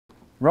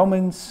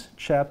Romans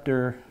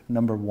chapter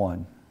number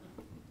 1.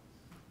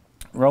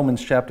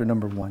 Romans chapter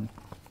number 1.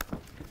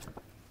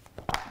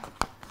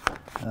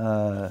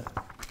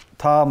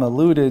 Tom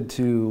alluded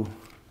to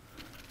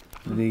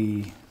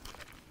the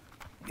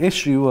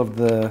issue of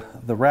the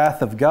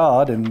wrath of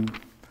God and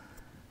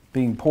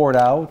being poured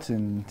out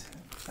and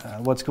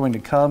what's going to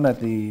come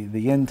at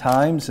the end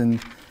times, and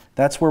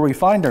that's where we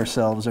find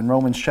ourselves in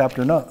Romans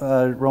chapter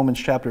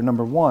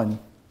number 1.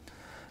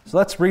 So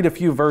let's read a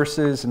few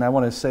verses, and I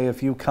want to say a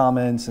few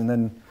comments, and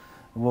then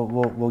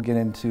we'll get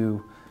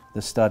into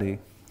the study.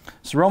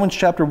 So Romans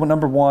chapter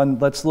number 1,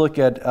 let's look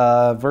at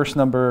verse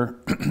number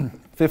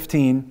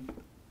 15.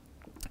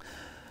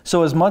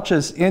 So as much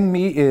as in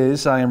me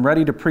is, I am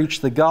ready to preach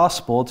the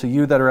gospel to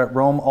you that are at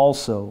Rome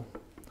also.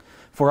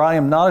 For I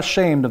am not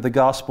ashamed of the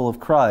gospel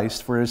of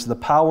Christ, for it is the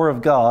power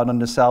of God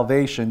unto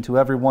salvation to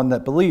every one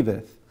that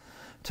believeth,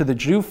 to the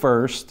Jew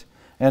first,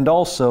 and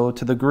also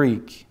to the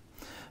Greek.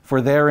 For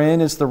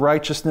therein is the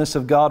righteousness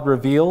of God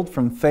revealed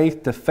from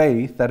faith to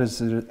faith, that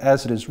is,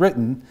 as it is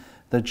written,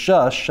 the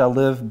just shall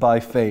live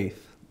by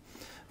faith.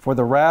 For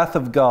the wrath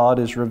of God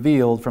is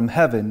revealed from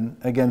heaven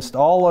against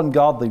all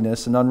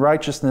ungodliness and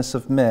unrighteousness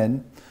of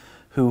men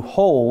who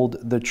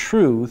hold the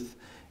truth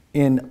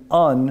in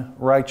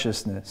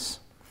unrighteousness.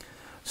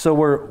 So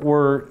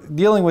we're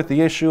dealing with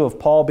the issue of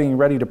Paul being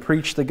ready to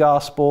preach the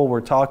gospel. We're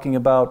talking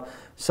about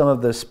some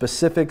of the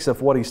specifics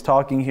of what he's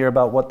talking here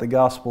about what the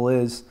gospel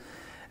is.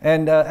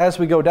 And as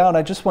we go down,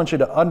 I just want you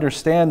to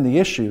understand the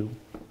issue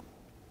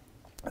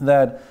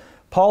that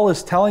Paul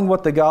is telling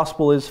what the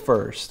gospel is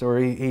first, or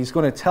he's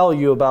going to tell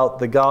you about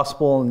the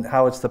gospel and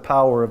how it's the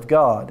power of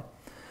God.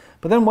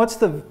 But then what's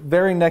the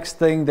very next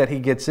thing that he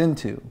gets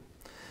into?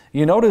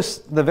 You notice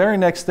the very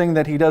next thing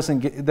that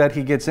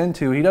he gets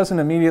into, he doesn't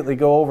immediately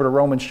go over to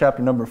Romans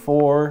chapter number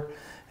 4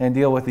 and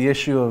deal with the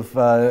issue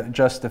of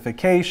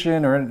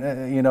justification, or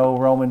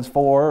Romans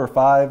 4 or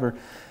 5. Or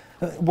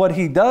what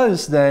he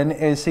does then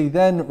is he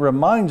then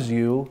reminds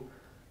you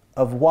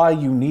of why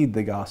you need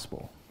the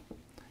gospel.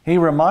 He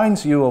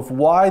reminds you of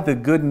why the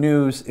good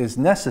news is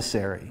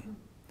necessary.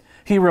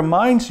 He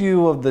reminds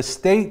you of the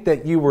state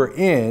that you were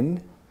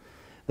in,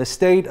 the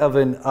state of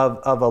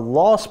a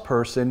lost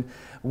person.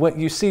 What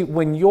you see,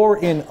 when you're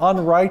in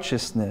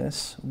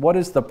unrighteousness, what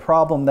is the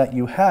problem that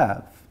you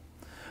have?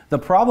 The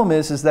problem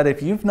is that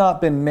if you've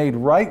not been made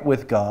right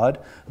with God,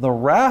 the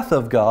wrath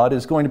of God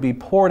is going to be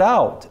poured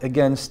out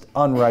against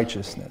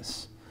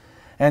unrighteousness.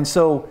 And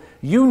so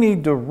you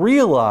need to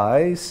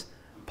realize,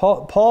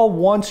 Paul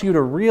wants you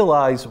to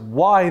realize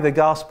why the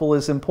gospel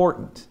is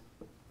important.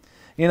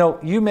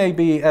 You may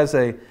be, as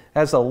a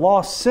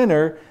lost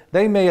sinner,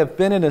 they may have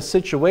been in a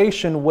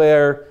situation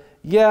where,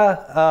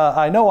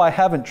 I know I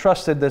haven't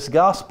trusted this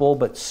gospel,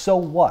 but so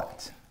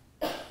what?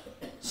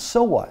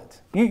 So what?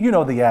 You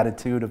know the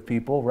attitude of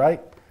people,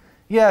 right?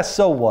 Yeah,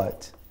 so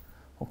what?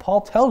 Well,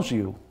 Paul tells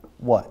you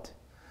what.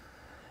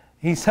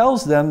 He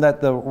tells them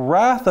that the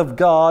wrath of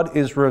God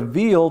is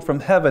revealed from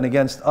heaven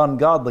against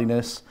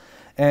ungodliness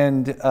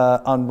and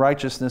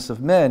unrighteousness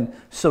of men.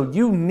 So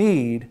you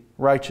need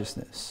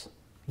righteousness.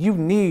 You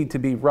need to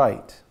be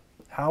right.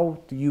 How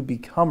do you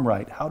become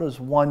right? How does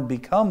one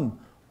become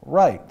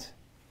right?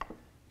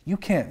 You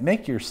can't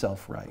make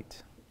yourself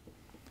right.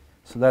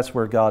 So that's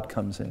where God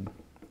comes in.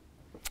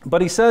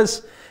 But he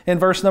says in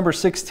verse number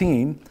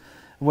 16,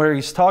 where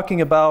he's talking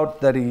about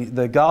that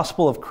the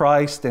gospel of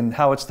Christ and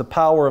how it's the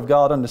power of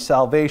God unto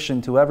salvation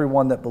to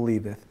everyone that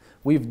believeth.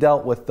 We've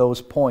dealt with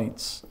those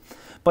points.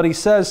 But he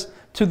says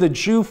to the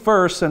Jew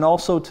first and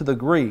also to the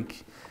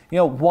Greek.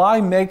 Why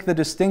make the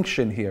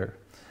distinction here?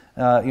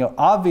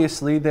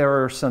 Obviously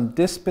there are some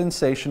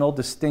dispensational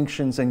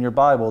distinctions in your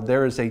Bible.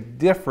 There is a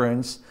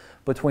difference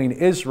between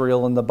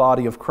Israel and the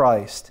body of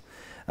Christ.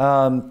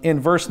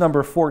 In verse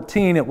number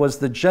 14, it was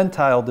the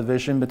Gentile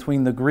division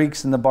between the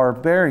Greeks and the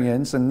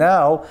barbarians. And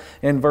now,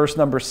 in verse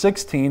number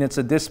 16, it's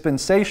a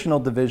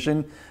dispensational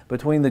division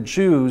between the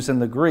Jews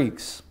and the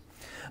Greeks.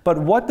 But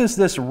what does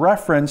this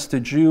reference to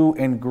Jew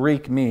and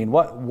Greek mean?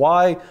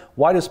 Why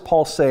does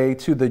Paul say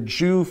to the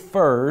Jew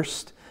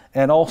first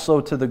and also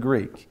to the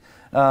Greek?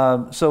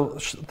 So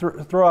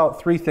throw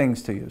out three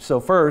things to you. So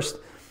first,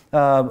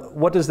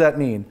 what does that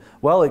mean?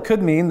 Well, it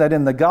could mean that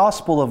in the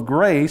gospel of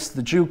grace,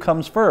 the Jew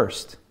comes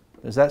first.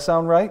 Does that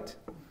sound right?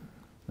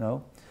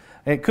 No.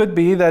 It could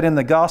be that in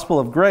the gospel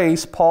of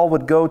grace, Paul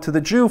would go to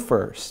the Jew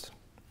first.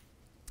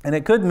 And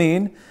it could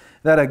mean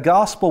that a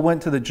gospel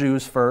went to the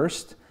Jews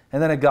first,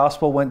 and then a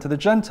gospel went to the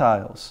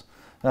Gentiles.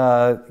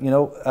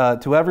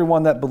 To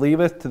everyone that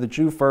believeth, to the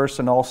Jew first,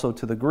 and also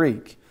to the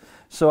Greek.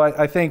 So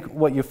I think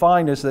what you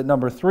find is that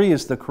number 3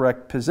 is the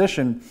correct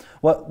position.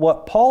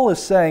 What Paul is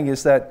saying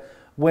is that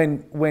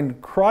when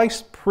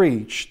Christ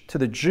preached to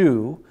the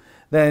Jew,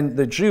 then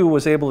the Jew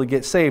was able to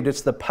get saved.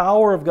 It's the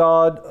power of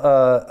God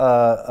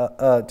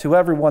to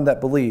everyone that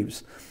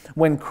believes.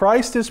 When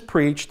Christ is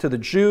preached to the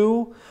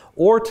Jew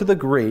or to the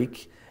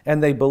Greek,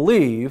 and they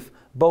believe,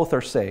 both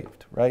are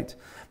saved, right?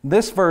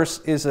 This verse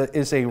is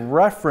a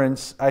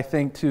reference, I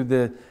think, to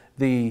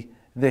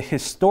the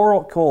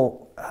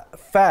historical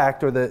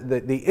fact or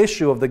the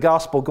issue of the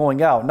gospel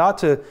going out, not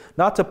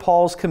to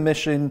Paul's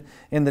commission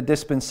in the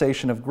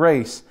dispensation of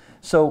grace.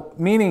 So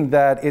meaning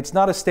that it's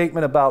not a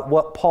statement about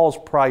what Paul's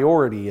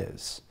priority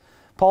is.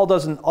 Paul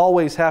doesn't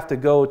always have to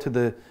go to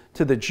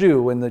the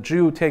Jew, and the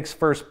Jew takes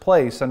first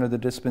place under the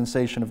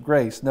dispensation of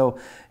grace. No,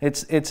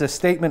 it's a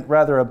statement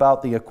rather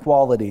about the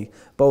equality,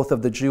 both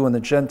of the Jew and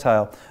the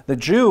Gentile. The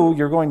Jew,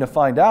 you're going to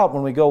find out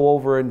when we go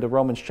over into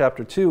Romans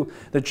chapter 2,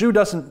 the Jew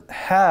doesn't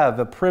have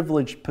a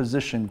privileged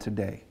position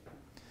today.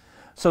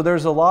 So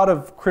there's a lot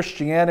of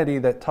Christianity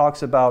that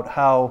talks about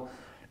how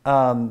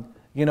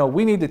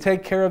we need to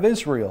take care of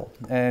Israel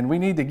and we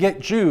need to get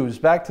Jews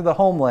back to the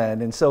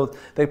homeland. And so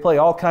they play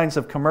all kinds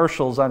of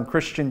commercials on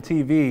Christian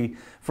TV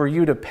for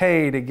you to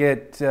pay to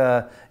get,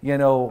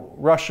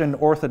 Russian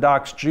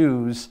Orthodox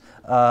Jews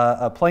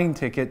a plane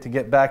ticket to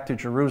get back to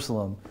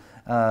Jerusalem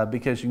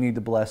because you need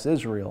to bless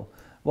Israel.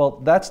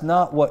 Well, that's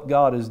not what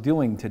God is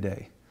doing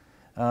today.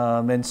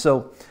 And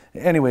so,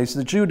 anyways,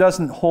 the Jew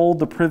doesn't hold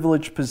the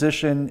privileged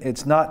position.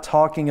 It's not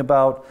talking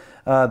about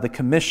the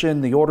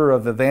commission, the order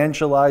of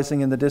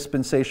evangelizing in the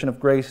dispensation of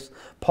grace.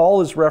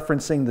 Paul is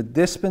referencing the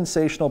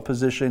dispensational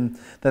position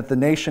that the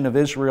nation of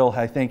Israel,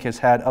 I think, has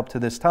had up to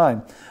this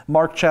time.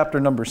 Mark chapter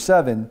number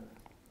 7.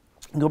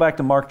 Go back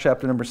to Mark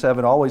chapter number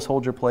 7. Always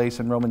hold your place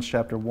in Romans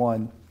chapter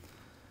 1.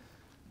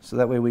 So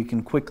that way we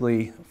can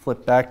quickly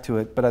flip back to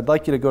it. But I'd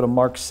like you to go to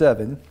Mark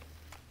 7.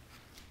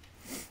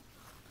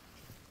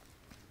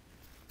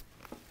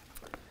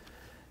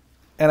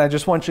 And I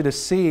just want you to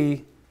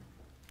see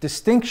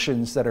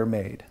distinctions that are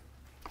made.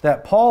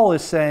 That Paul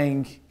is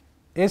saying,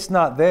 it's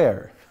not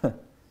there.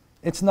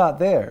 It's not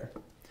there.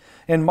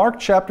 In Mark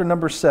chapter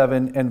number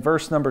 7 and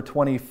verse number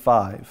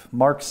 25,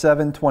 Mark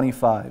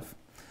 7:25,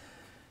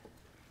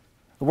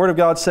 the Word of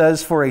God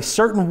says, "For a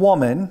certain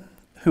woman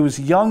whose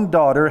young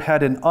daughter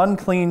had an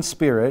unclean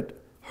spirit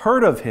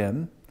heard of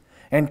him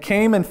and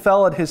came and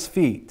fell at his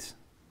feet.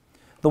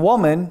 The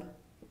woman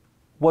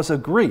was a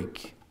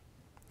Greek,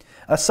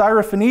 a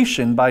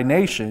Syrophoenician by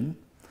nation,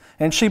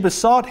 and she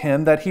besought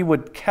him that he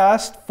would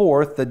cast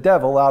forth the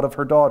devil out of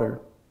her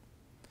daughter.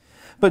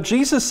 But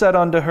Jesus said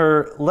unto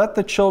her, Let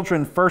the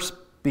children first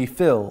be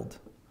filled,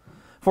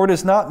 for it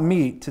is not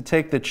meet to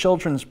take the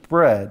children's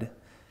bread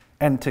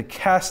and to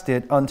cast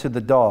it unto the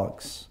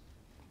dogs.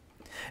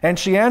 And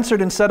she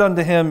answered and said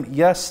unto him,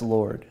 Yes,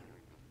 Lord.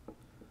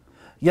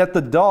 Yet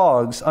the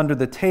dogs under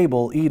the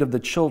table eat of the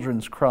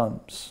children's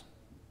crumbs.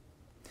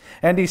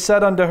 And he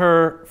said unto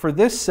her, For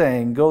this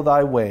saying, go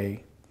thy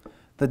way,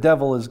 the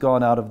devil is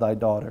gone out of thy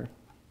daughter."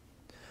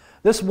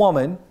 This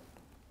woman,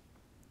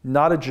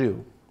 not a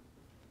Jew,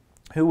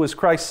 who was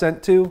Christ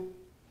sent to?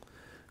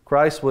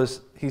 Christ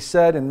was, he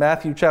said in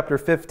Matthew chapter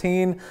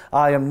 15,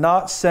 "I am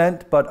not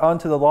sent but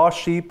unto the lost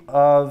sheep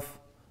of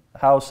the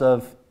house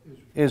of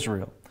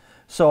Israel."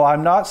 So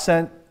I'm not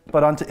sent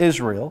but unto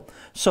Israel.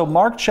 So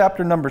Mark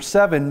chapter number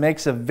 7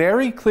 makes a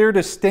very clear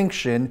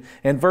distinction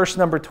in verse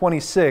number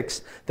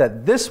 26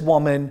 that this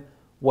woman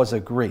was a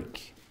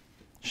Greek.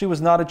 She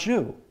was not a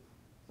Jew.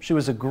 She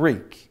was a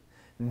Greek.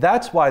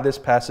 That's why this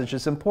passage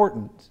is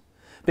important.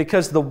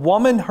 Because the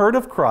woman heard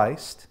of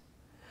Christ,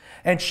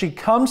 and she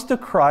comes to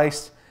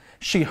Christ.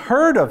 She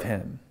heard of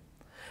him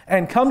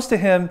and comes to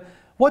him.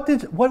 What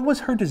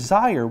was her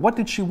desire? What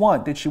did she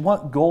want? Did she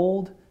want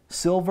gold,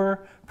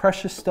 silver,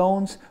 precious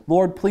stones?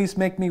 Lord, please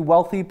make me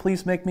wealthy.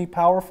 Please make me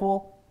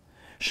powerful.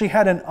 She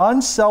had an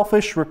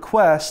unselfish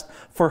request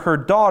for her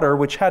daughter,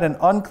 which had an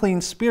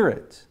unclean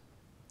spirit.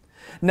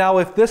 Now,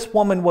 if this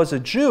woman was a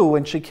Jew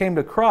and she came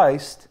to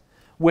Christ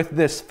with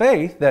this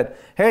faith that,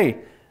 hey,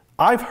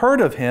 I've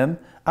heard of him,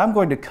 I'm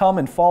going to come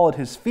and fall at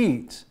his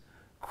feet,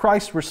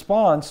 Christ's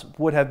response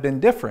would have been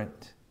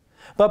different.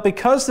 But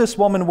because this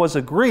woman was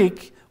a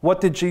Greek,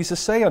 what did Jesus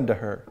say unto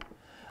her?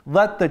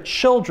 Let the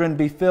children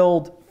be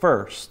filled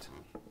first.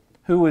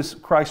 Who is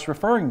Christ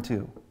referring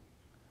to?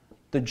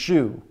 The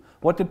Jew.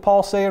 What did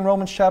Paul say in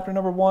Romans chapter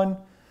number 1?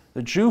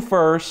 The Jew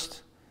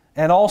first,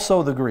 and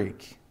also the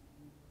Greek.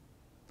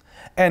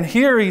 And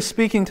here he's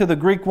speaking to the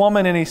Greek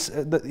woman, and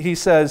he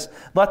says,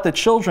 Let the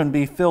children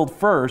be filled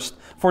first,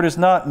 for it is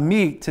not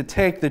meet to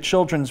take the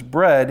children's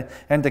bread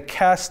and to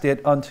cast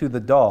it unto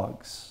the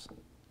dogs.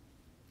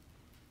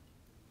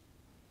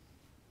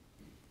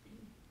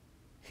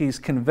 He's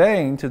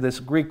conveying to this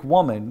Greek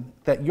woman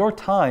that your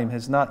time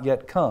has not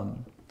yet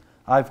come.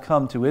 I've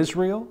come to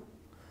Israel.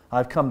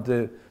 I've come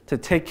to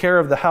take care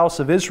of the house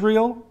of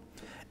Israel,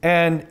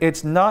 and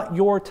it's not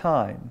your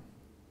time.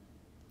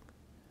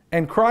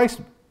 And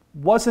Christ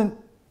wasn't,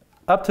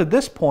 up to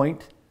this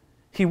point,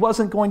 he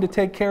wasn't going to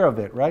take care of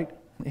it, right?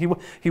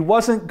 He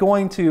wasn't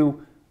going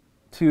to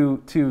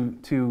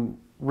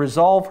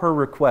resolve her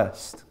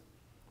request.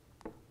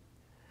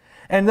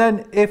 And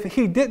then if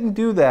he didn't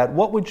do that,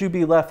 what would you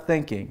be left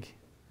thinking?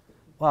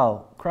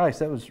 Wow, Christ,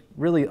 that was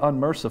really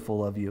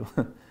unmerciful of you.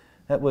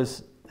 That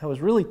was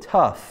really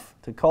tough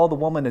to call the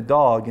woman a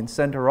dog and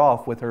send her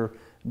off with her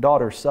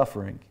daughter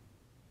suffering.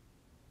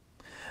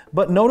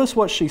 But notice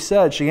what she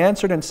said. She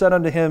answered and said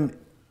unto him,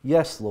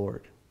 Yes,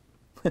 Lord.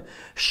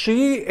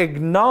 She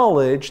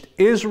acknowledged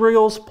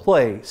Israel's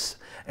place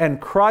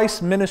and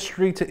Christ's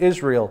ministry to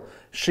Israel.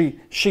 She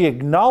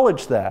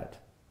acknowledged that.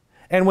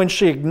 And when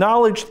she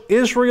acknowledged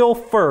Israel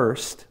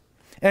first,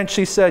 and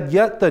she said,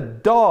 "Yet the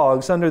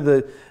dogs under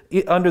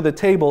the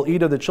table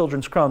eat of the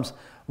children's crumbs."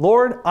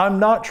 Lord, I'm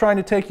not trying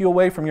to take you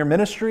away from your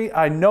ministry.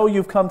 I know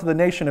you've come to the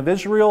nation of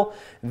Israel.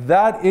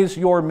 That is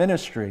your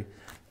ministry.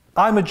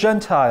 I'm a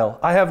Gentile.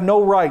 I have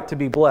no right to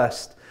be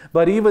blessed.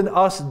 But even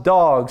us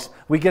dogs,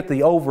 we get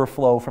the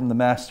overflow from the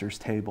Master's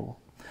table.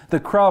 The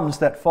crumbs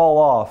that fall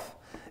off,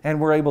 and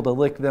we're able to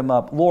lick them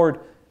up. Lord,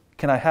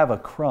 can I have a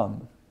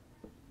crumb?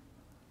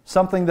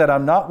 Something that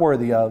I'm not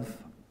worthy of.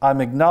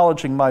 I'm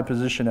acknowledging my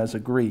position as a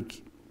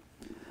Greek.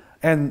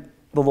 And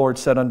the Lord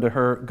said unto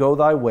her, "Go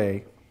thy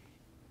way."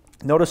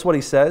 Notice what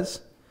he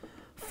says.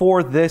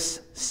 "For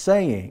this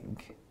saying,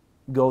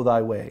 go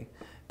thy way."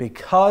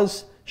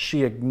 Because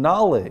she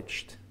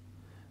acknowledged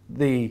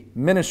the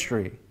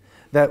ministry,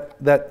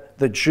 that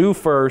the Jew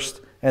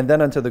first and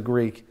then unto the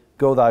Greek,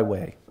 go thy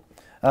way.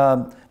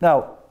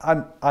 Now,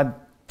 I'm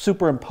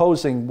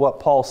superimposing what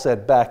Paul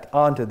said back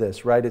onto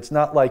this, right? It's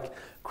not like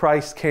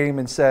Christ came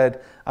and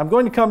said, "I'm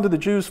going to come to the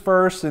Jews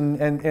first, and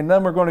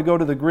then we're going to go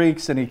to the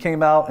Greeks." And he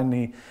came out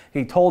and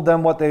he told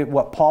them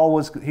what Paul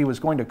was. He was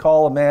going to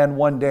call a man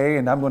one day,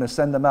 and I'm going to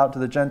send them out to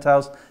the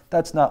Gentiles.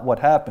 That's not what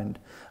happened.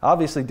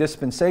 Obviously,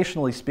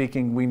 dispensationally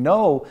speaking, we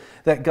know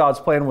that God's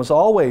plan was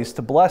always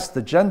to bless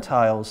the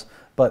Gentiles,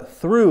 but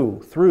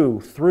through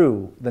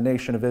the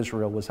nation of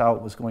Israel was how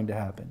it was going to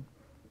happen.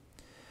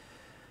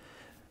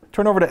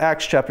 Turn over to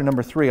Acts chapter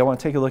number 3. I want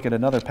to take a look at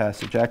another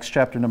passage, Acts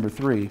chapter number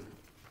 3.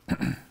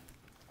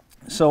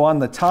 So on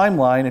the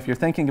timeline, if you're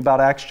thinking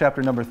about Acts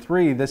chapter number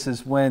 3, this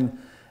is when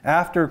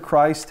after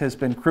Christ has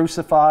been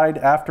crucified,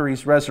 after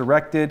he's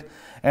resurrected,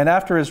 and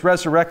after his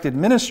resurrected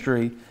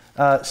ministry,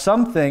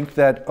 some think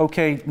that,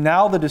 okay,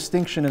 now the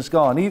distinction is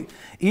gone.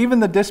 Even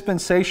the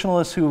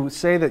dispensationalists who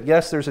say that,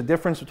 yes, there's a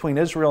difference between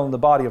Israel and the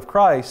body of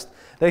Christ,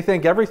 they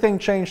think everything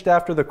changed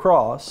after the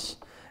cross,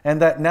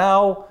 and that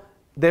now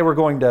they were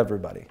going to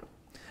everybody.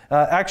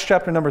 Acts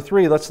chapter number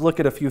 3, let's look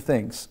at a few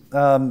things.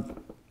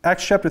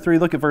 Acts chapter 3,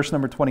 look at verse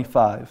number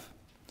 25.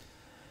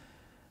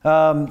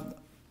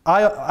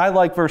 I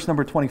like verse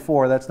number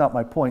 24. That's not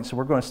my point, so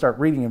we're going to start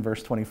reading in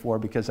verse 24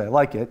 because I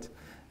like it.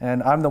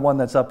 And I'm the one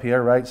that's up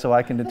here, right? So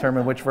I can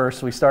determine which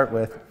verse we start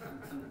with.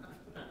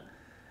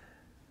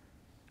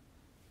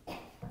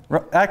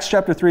 Acts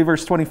chapter 3,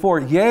 verse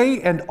 24.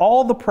 "Yea, and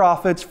all the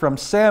prophets from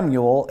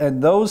Samuel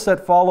and those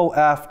that follow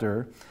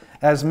after,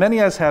 as many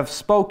as have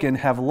spoken,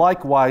 have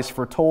likewise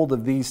foretold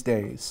of these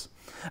days."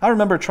 I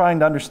remember trying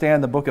to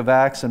understand the book of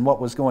Acts and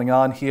what was going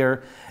on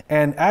here.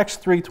 And Acts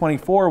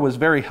 3:24 was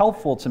very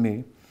helpful to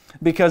me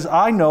because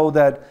I know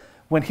that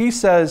when he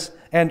says,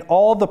 "and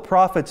all the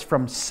prophets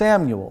from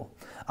Samuel,"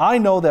 I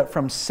know that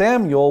from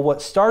Samuel, what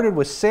started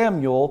with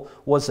Samuel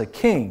was a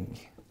king.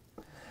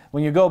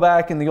 When you go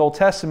back in the Old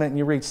Testament and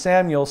you read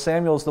Samuel,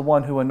 Samuel's the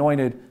one who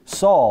anointed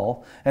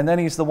Saul, and then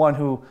he's the one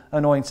who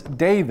anoints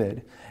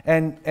David.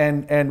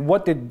 And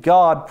what did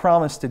God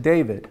promise to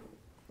David?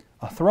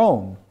 A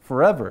throne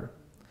forever.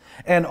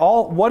 And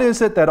what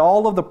is it that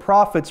all of the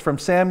prophets from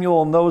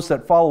Samuel and those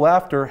that follow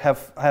after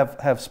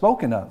have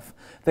spoken of?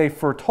 They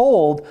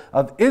foretold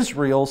of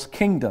Israel's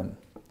kingdom.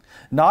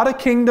 Not a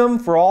kingdom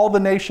for all the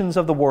nations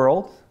of the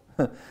world.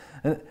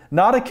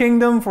 Not a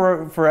kingdom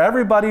for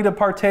everybody to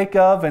partake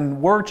of,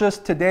 and we're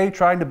just today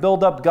trying to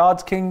build up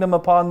God's kingdom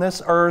upon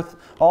this earth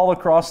all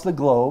across the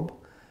globe.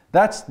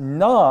 That's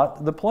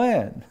not the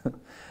plan.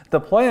 The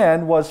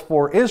plan was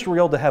for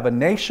Israel to have a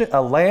nation,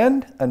 a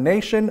land, a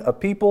nation, a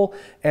people,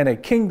 and a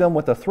kingdom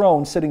with a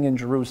throne sitting in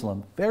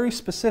Jerusalem. Very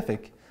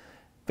specific.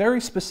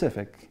 Very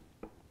specific.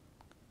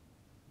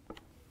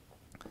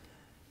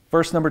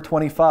 Verse number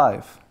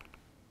 25.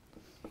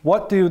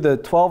 What do the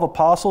 12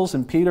 apostles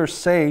and Peter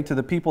say to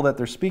the people that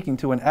they're speaking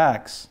to in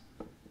Acts?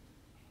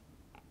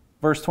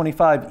 Verse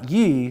 25,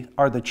 "Ye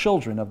are the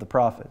children of the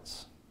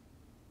prophets,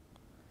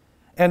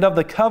 and of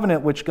the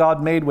covenant which God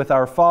made with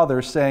our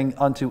fathers, saying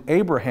unto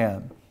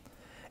Abraham,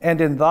 and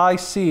in thy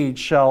seed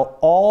shall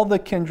all the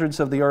kindreds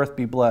of the earth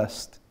be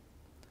blessed.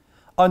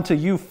 Unto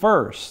you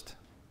first,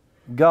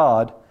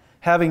 God,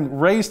 having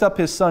raised up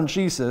his Son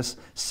Jesus,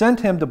 sent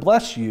him to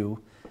bless you,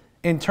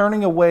 in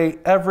turning away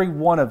every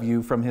one of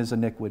you from his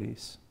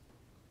iniquities."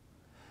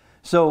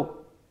 So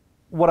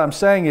what I'm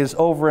saying is,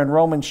 over in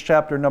Romans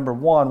chapter number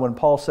 1, when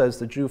Paul says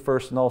the Jew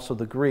first and also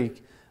the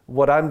Greek,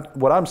 what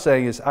I'm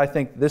saying is I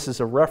think this is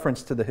a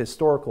reference to the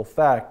historical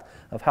fact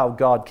of how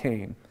God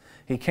came.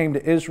 He came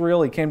to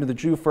Israel, he came to the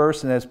Jew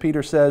first, and as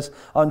Peter says,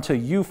 "Unto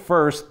you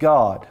first,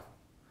 God."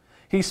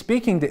 He's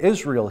speaking to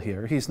Israel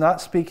here. He's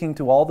not speaking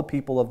to all the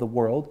people of the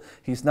world.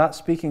 He's not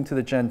speaking to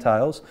the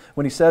Gentiles.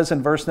 When he says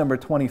in verse number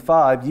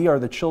 25, "Ye are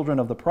the children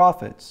of the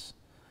prophets,"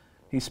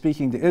 he's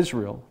speaking to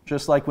Israel.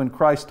 Just like when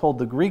Christ told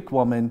the Greek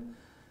woman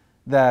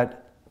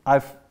that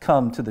I've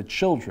come to the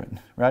children,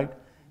 right?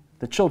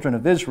 The children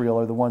of Israel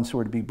are the ones who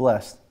are to be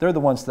blessed. They're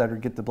the ones that are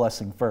get the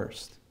blessing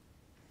first.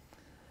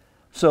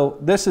 So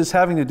this is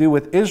having to do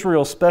with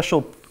Israel's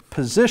special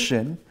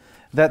position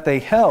that they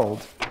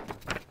held.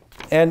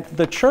 And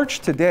the church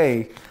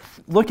today,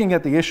 looking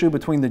at the issue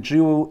between the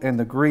Jew and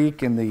the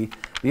Greek and the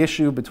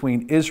issue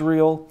between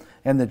Israel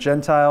and the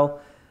Gentile,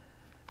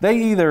 they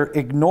either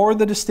ignore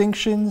the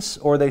distinctions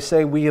or they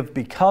say we have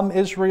become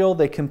Israel.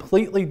 They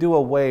completely do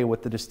away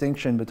with the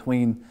distinction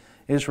between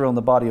Israel and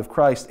the body of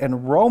Christ.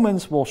 And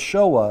Romans will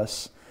show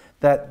us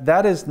that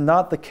that is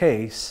not the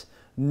case,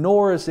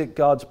 nor is it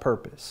God's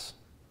purpose.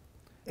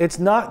 It's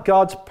not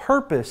God's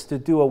purpose to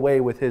do away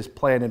with his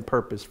plan and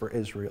purpose for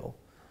Israel.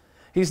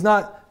 He's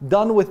not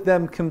done with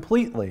them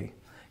completely.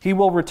 He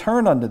will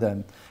return unto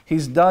them.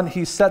 He's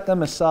set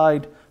them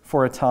aside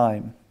for a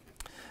time.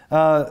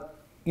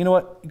 You know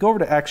what? Go over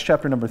to Acts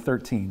chapter number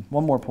 13.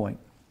 One more point.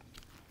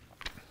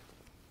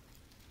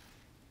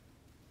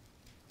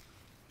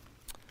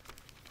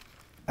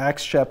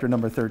 Acts chapter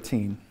number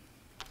 13.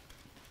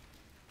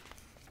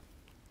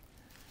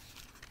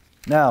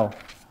 Now,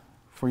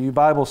 for you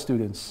Bible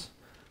students,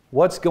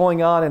 what's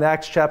going on in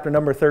Acts chapter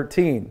number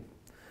 13?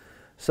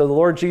 So the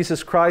Lord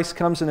Jesus Christ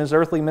comes in his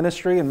earthly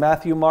ministry in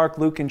Matthew, Mark,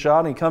 Luke, and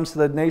John. He comes to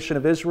the nation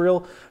of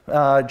Israel.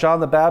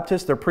 John the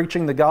Baptist, they're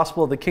preaching the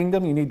gospel of the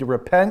kingdom. You need to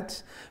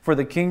repent, for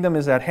the kingdom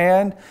is at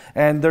hand.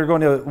 And they're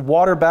going to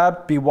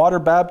be water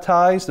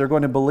baptized. They're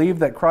going to believe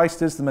that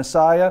Christ is the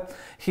Messiah.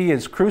 He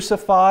is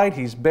crucified.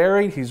 He's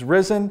buried. He's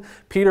risen.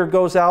 Peter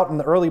goes out in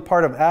the early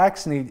part of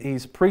Acts, and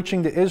he's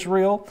preaching to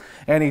Israel.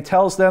 And he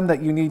tells them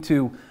that you need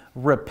to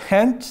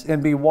repent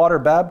and be water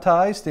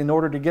baptized in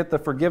order to get the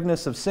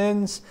forgiveness of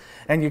sins.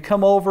 And you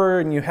come over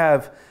and you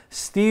have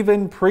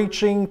Stephen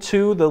preaching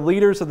to the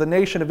leaders of the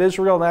nation of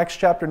Israel in Acts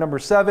chapter number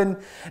 7,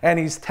 and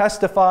he's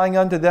testifying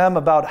unto them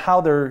about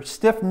how they're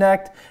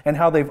stiff-necked and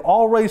how they've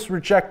always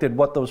rejected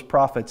what those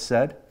prophets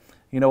said.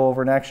 You know,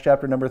 over in Acts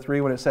chapter number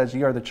 3 when it says,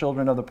 "Ye are the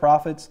children of the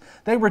prophets,"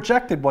 they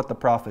rejected what the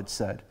prophets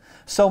said.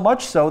 So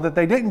much so that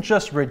they didn't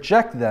just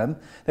reject them,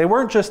 they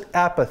weren't just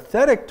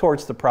apathetic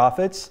towards the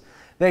prophets,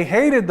 they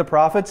hated the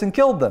prophets and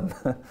killed them.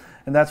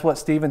 And that's what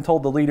Stephen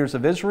told the leaders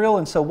of Israel.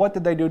 And so what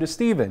did they do to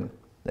Stephen?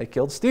 They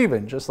killed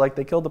Stephen, just like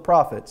they killed the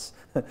prophets.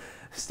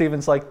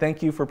 Stephen's like,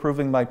 "Thank you for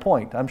proving my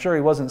point." I'm sure he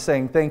wasn't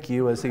saying thank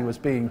you as he was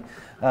being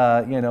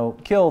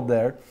killed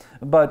there.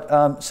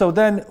 But so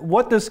then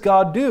what does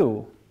God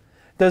do?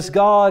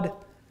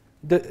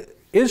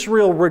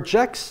 Israel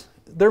rejects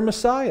their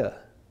Messiah.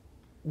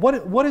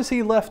 What is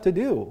he left to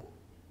do?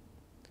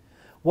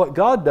 What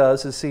God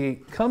does is he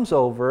comes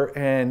over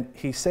and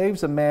he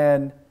saves a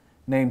man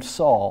named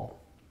Saul.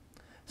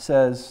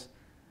 Says,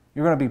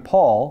 "You're going to be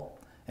Paul,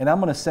 and I'm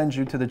going to send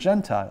you to the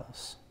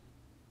Gentiles."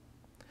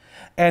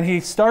 And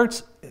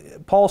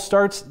Paul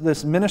starts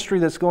this ministry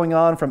that's going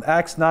on from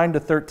Acts 9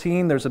 to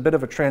 13. There's a bit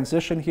of a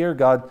transition here.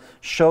 God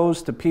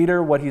shows to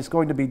Peter what he's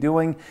going to be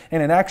doing.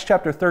 And in Acts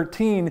chapter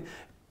 13,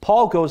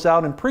 Paul goes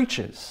out and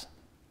preaches.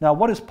 Now,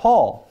 what is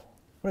Paul?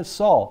 What is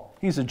Saul?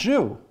 He's a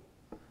Jew.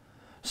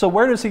 So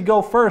where does he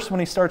go first when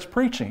he starts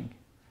preaching?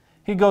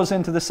 He goes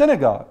into the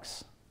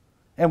synagogues.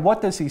 And what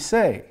does he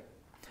say?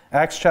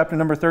 Acts chapter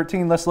number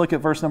 13, let's look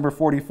at verse number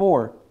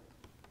 44.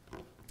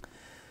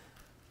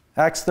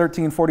 Acts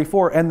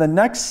 13:44, "And the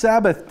next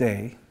Sabbath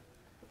day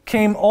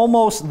came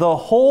almost the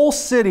whole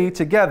city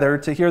together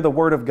to hear the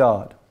word of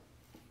God."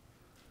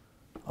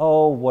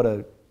 Oh,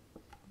 wouldn't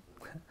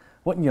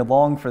you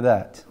long for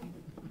that?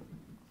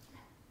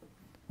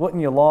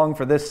 Wouldn't you long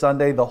for this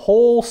Sunday? The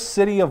whole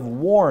city of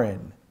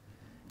Warren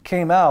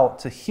came out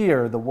to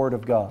hear the word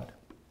of God.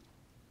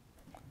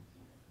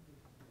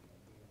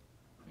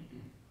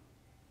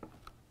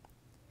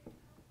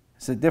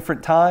 Is it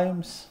different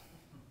times?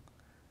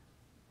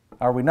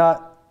 Are we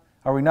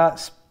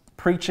not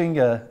preaching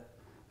a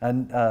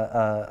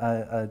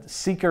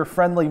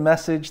seeker-friendly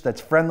message that's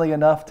friendly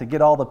enough to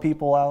get all the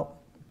people out?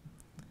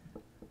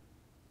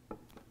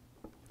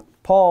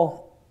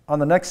 Paul, on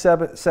the next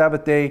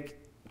Sabbath day,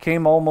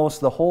 came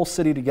almost the whole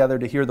city together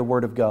to hear the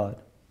word of God.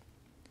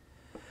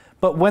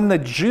 But when the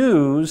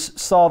Jews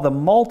saw the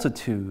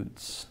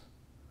multitudes,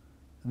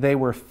 they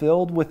were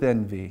filled with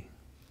envy.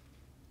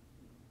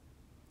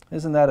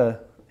 Isn't that a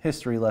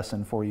history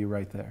lesson for you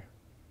right there?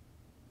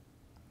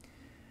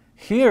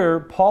 Here,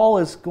 Paul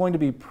is going to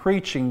be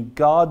preaching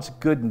God's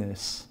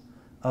goodness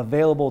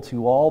available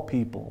to all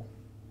people.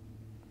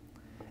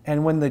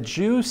 And when the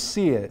Jews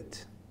see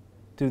it,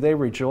 do they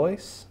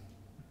rejoice?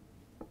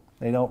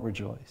 They don't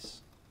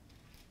rejoice.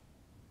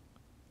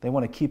 They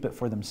want to keep it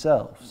for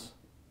themselves.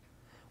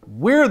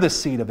 We're the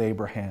seed of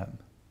Abraham.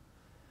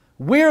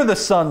 We're the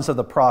sons of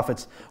the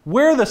prophets.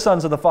 We're the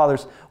sons of the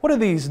fathers. What are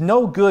these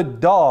no-good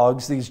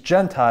dogs, these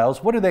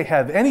Gentiles? What do they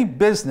have any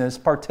business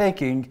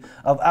partaking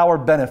of our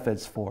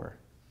benefits for?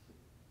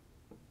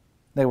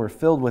 They were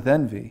filled with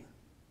envy.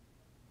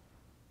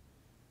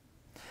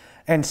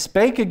 And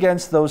spake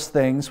against those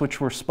things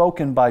which were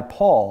spoken by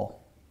Paul,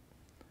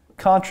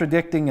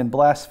 contradicting and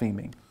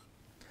blaspheming.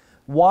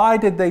 Why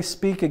did they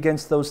speak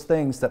against those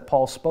things that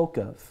Paul spoke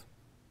of?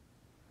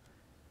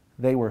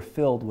 They were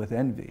filled with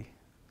envy.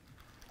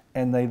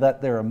 And they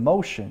let their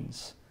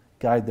emotions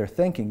guide their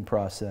thinking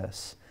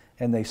process.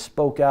 And they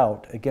spoke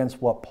out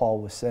against what Paul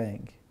was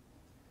saying.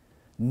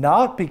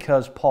 not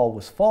because Paul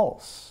was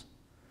false,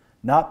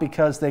 not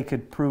because they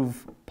could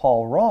prove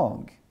Paul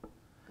wrong,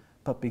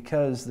 but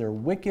because their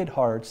wicked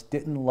hearts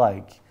didn't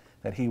like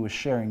that he was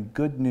sharing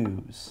good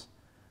news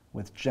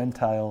with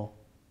Gentile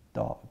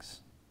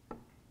dogs.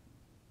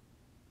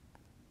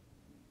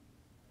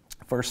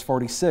 Verse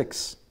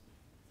 46.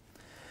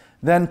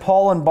 Then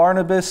Paul and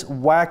Barnabas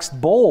waxed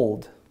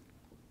bold.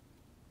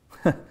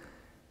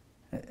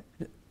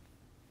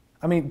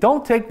 I mean,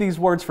 don't take these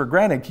words for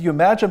granted. Can you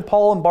imagine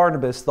Paul and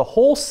Barnabas? The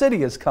whole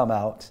city has come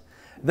out.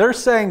 They're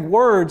saying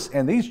words,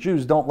 and these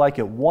Jews don't like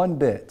it one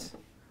bit.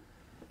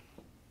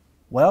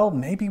 Well,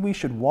 maybe we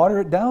should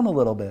water it down a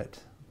little bit.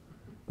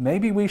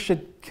 Maybe we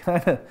should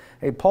kind of,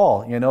 hey,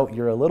 Paul,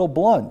 you're a little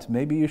blunt.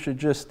 Maybe you should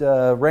just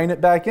rein it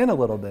back in a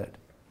little bit.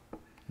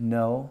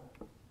 No.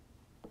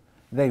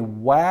 They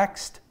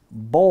waxed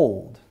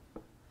bold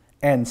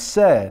and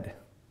said,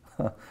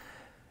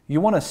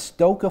 you want to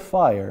stoke a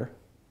fire?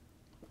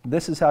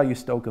 This is how you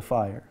stoke a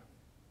fire.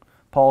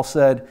 Paul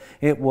said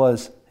it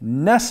was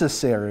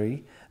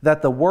necessary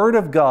that the word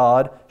of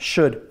God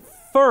should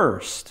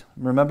first,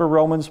 remember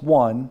Romans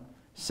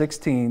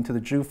 1:16, to the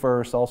Jew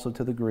first, also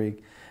to the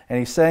Greek. And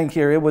he's saying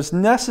here, it was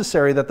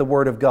necessary that the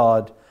word of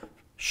God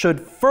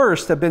should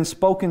first have been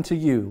spoken to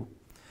you.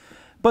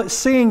 But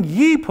seeing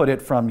ye put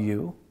it from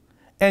you,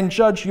 and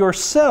judge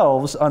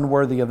yourselves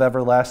unworthy of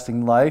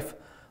everlasting life,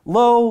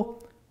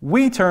 lo,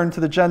 we turn to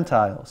the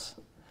Gentiles.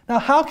 Now,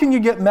 how can you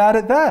get mad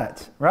at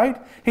that,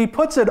 right? He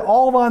puts it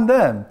all on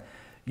them.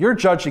 You're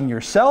judging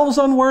yourselves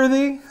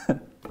unworthy.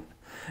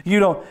 You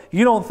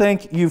don't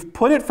think you've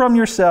put it from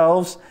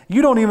yourselves.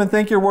 You don't even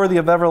think you're worthy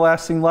of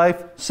everlasting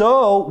life.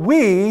 So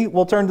we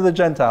will turn to the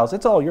Gentiles.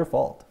 It's all your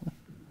fault.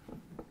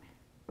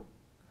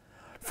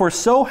 For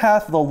so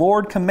hath the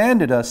Lord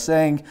commanded us,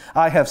 saying,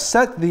 I have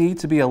set thee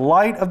to be a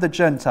light of the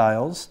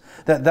Gentiles,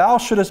 that thou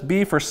shouldest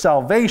be for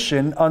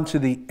salvation unto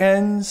the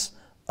ends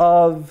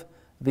of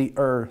the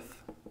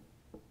earth.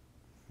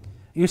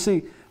 You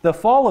see, the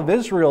fall of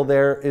Israel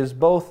there is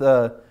both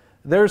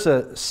there's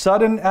a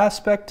sudden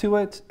aspect to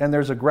it and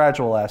there's a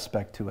gradual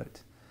aspect to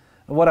it.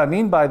 And what I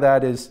mean by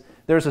that is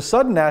there's a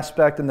sudden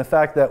aspect in the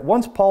fact that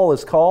once Paul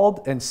is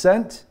called and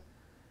sent,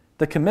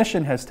 the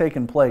commission has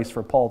taken place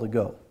for Paul to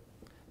go.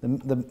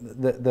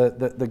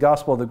 The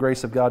gospel of the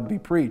grace of God be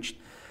preached.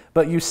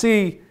 But you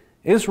see,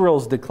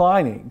 Israel's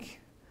declining.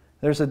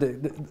 There's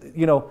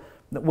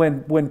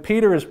when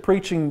Peter is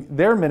preaching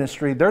their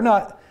ministry,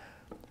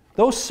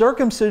 those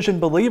circumcision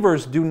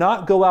believers do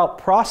not go out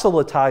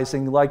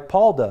proselytizing like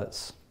Paul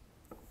does.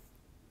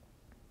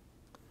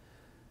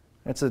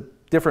 That's a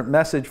different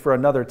message for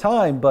another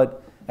time,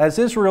 but as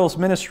Israel's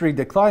ministry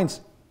declines,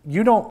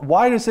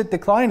 why is it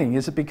declining?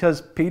 Is it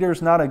because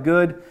Peter's not a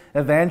good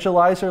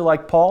evangelizer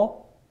like Paul?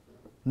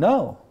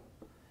 No.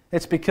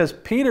 It's because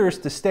Peter's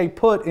to stay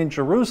put in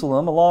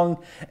Jerusalem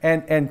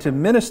and to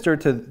minister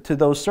to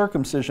those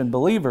circumcision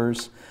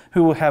believers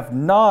who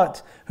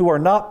are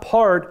not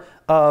part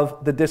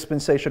of the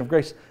dispensation of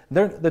grace.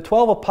 The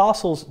 12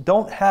 apostles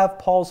don't have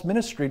Paul's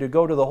ministry to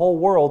go to the whole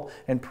world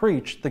and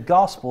preach the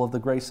gospel of the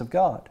grace of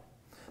God.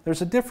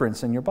 There's a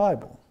difference in your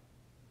Bible.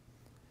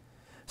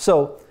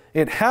 So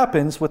it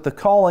happens with the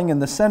calling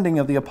and the sending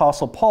of the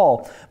apostle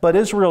Paul, but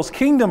Israel's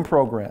kingdom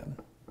program,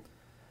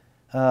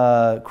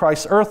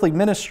 Christ's earthly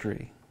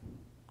ministry,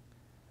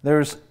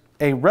 there's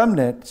a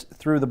remnant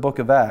through the book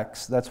of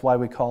Acts. That's why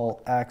we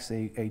call Acts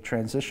a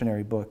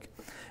transitionary book.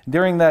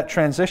 During that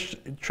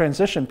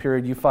transition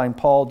period, you find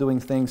Paul doing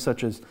things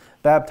such as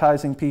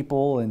baptizing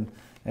people, and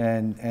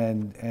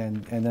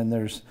then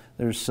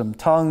there's some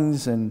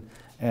tongues,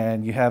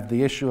 and you have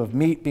the issue of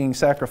meat being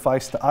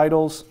sacrificed to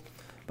idols.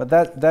 But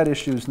that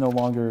issue is no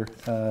longer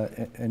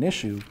an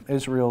issue.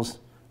 Israel's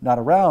not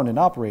around and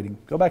operating.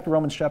 Go back to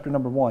Romans chapter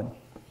number 1.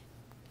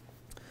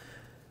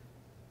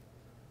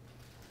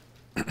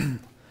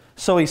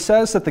 So he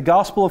says that the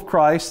gospel of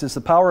Christ is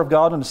the power of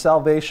God unto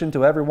salvation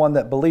to everyone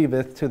that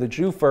believeth, to the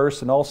Jew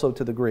first and also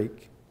to the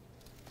Greek.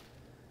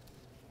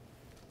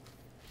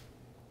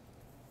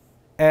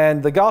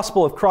 And the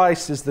gospel of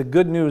Christ is the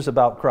good news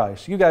about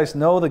Christ. You guys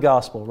know the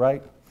gospel,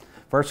 right?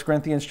 1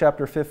 Corinthians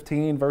chapter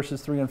 15,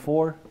 verses 3 and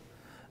 4.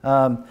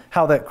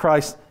 How that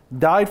Christ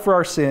died for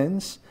our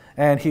sins,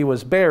 and he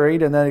was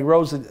buried, and then he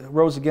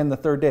rose again the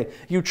third day.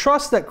 You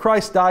trust that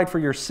Christ died for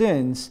your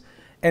sins,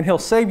 and he'll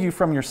save you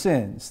from your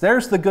sins.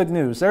 There's the good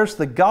news. There's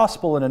the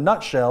gospel in a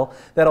nutshell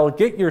that'll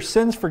get your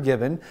sins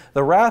forgiven.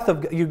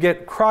 You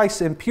get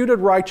Christ's imputed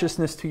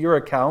righteousness to your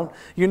account.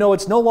 You know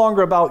it's no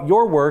longer about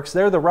your works.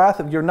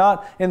 You're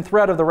not in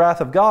threat of the wrath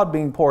of God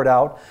being poured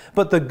out.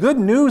 But the good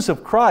news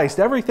of Christ,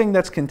 everything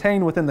that's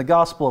contained within the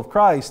gospel of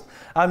Christ,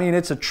 I mean,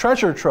 it's a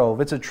treasure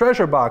trove. It's a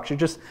treasure box. You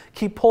just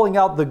keep pulling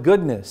out the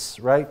goodness,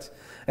 right?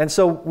 And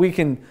so we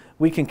can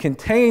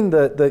contain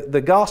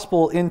the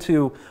gospel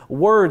into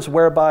words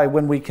whereby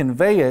when we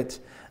convey it,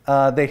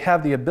 they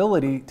have the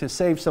ability to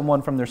save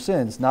someone from their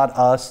sins. Not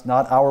us,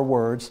 not our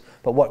words,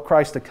 but what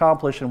Christ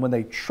accomplished, and when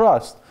they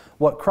trust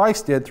what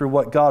Christ did through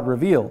what God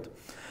revealed.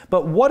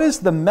 But what is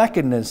the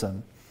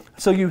mechanism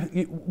So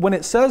when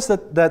it says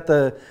that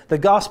the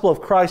gospel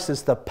of Christ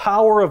is the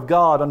power of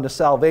God unto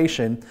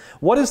salvation,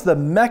 what is the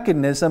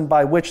mechanism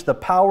by which the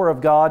power of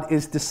God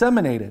is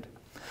disseminated?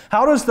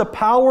 How does the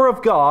power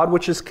of God,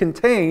 which is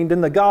contained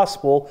in the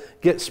gospel,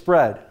 get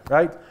spread,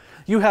 right?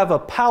 You have a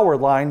power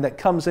line that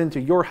comes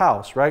into your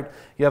house, right?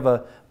 You have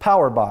a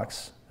power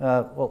box.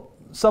 Well,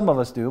 some of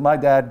us do. My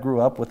dad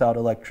grew up without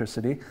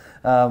electricity.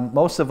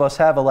 Most of us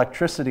have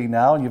electricity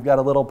now, and you've got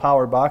a little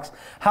power box.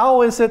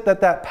 How is it that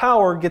that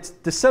power gets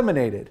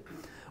disseminated?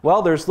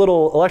 Well, there's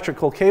little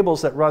electrical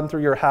cables that run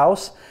through your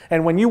house,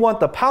 and when you want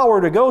the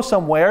power to go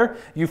somewhere,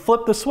 you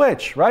flip the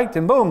switch, right?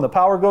 And boom, the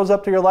power goes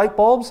up to your light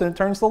bulbs and it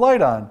turns the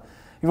light on.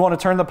 You want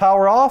to turn the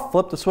power off,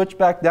 flip the switch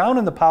back down,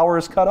 and the power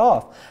is cut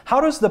off. How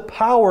does the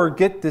power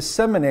get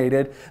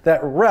disseminated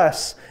that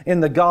rests in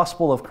the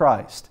gospel of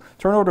Christ?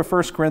 Turn over to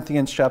 1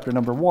 Corinthians chapter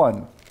number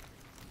 1.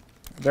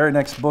 Very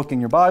next book in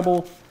your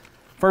Bible,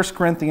 1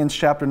 Corinthians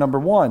chapter number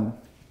 1.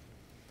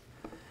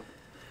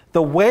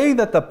 The way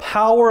that the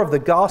power of the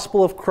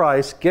gospel of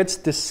Christ gets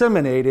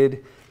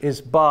disseminated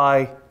is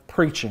by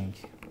preaching.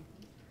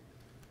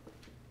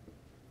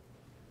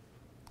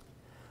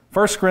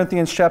 1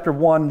 Corinthians chapter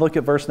 1, look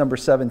at verse number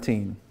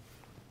 17.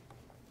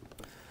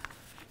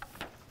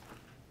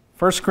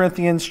 1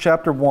 Corinthians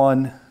chapter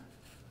 1,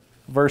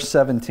 verse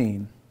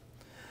 17.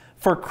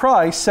 For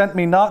Christ sent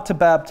me not to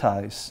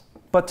baptize,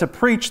 but to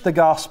preach the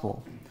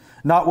gospel,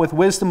 not with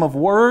wisdom of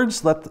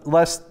words,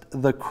 lest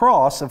the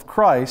cross of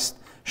Christ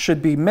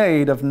should be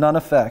made of none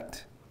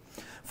effect.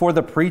 For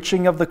the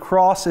preaching of the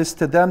cross is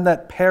to them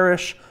that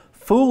perish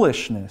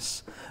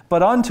foolishness,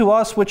 but unto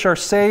us which are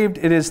saved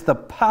it is the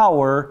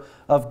power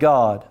of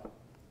God.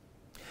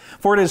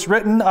 For it is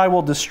written, I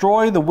will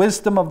destroy the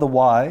wisdom of the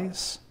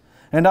wise,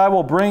 and I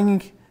will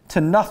bring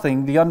to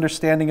nothing the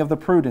understanding of the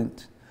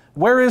prudent.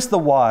 Where is the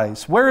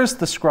wise? Where is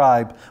the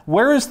scribe?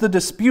 Where is the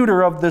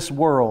disputer of this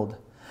world?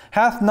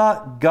 Hath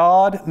not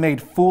God made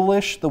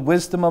foolish the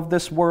wisdom of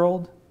this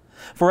world?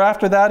 For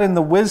after that in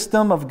the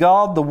wisdom of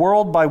God, the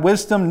world by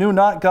wisdom knew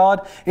not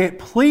God. It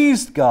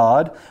pleased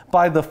God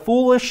by the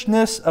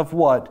foolishness of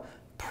what?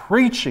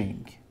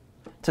 Preaching,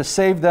 to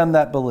save them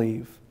that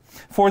believe.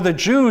 For the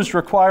Jews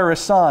require a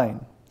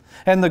sign,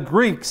 and the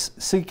Greeks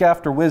seek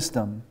after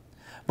wisdom.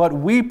 But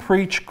we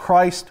preach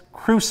Christ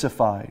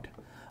crucified,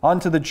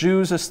 unto the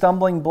Jews a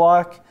stumbling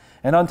block,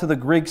 and unto the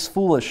Greeks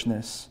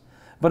foolishness.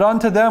 But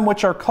unto them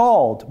which are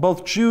called,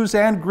 both Jews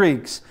and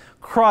Greeks,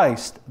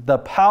 Christ, the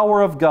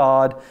power of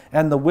God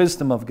and the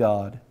wisdom of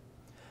God.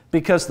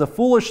 Because the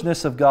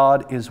foolishness of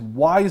God is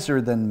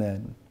wiser than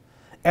men,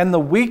 and the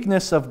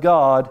weakness of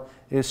God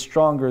is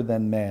stronger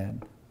than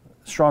man,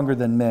 stronger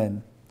than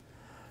men.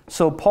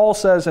 So Paul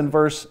says in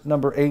verse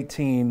number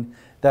 18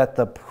 that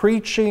the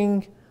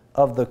preaching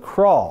of the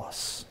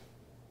cross,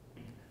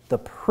 the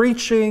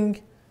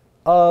preaching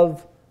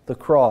of the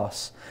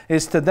cross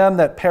is to them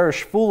that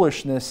perish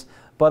foolishness,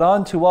 but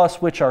unto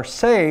us which are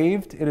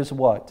saved, it is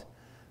what?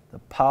 The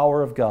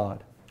power of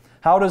God.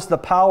 How does the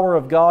power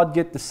of God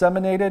get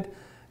disseminated?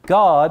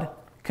 God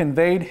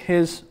conveyed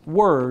His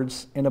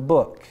words in a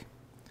book.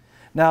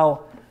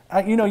 Now,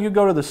 you know, you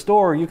go to the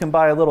store, you can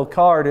buy a little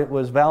card. It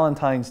was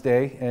Valentine's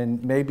Day,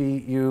 and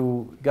maybe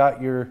you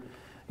got your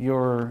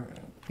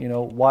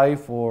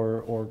wife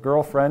or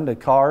girlfriend a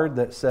card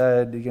that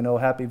said,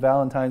 Happy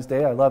Valentine's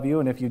Day, I love you.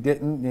 And if you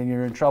didn't, then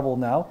you're in trouble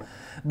now.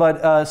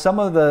 But some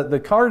of the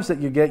cards that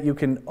you get, you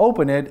can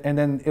open it and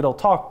then it'll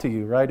talk to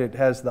you, right? It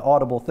has the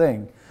audible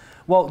thing.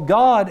 Well,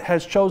 God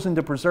has chosen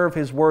to preserve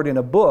His Word in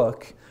a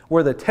book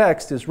where the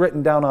text is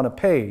written down on a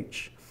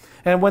page.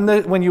 And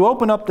when you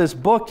open up this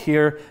book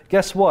here,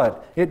 guess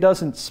what? It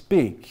doesn't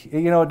speak.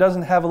 It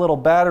doesn't have a little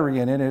battery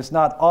in it. It's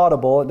not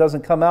audible. It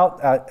doesn't come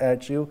out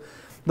at you.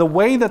 The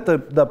way that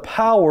the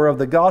power of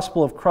the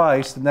gospel of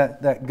Christ and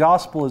that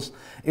gospel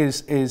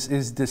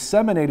is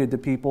disseminated to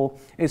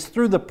people is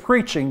through the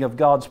preaching of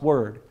God's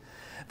Word.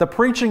 The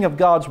preaching of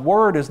God's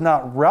Word is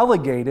not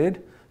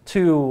relegated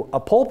to a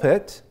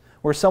pulpit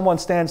where someone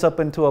stands up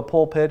into a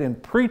pulpit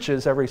and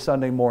preaches every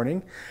Sunday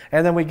morning,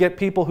 and then we get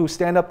people who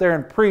stand up there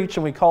and preach,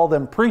 and we call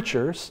them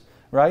preachers,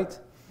 right?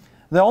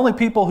 The only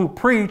people who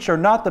preach are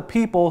not the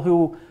people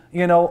who,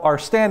 are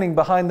standing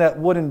behind that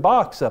wooden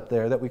box up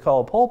there that we call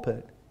a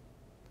pulpit.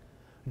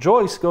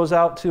 Joyce goes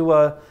out to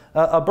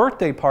a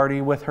birthday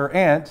party with her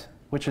aunt,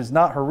 which is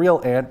not her real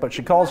aunt, but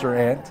she calls her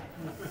aunt,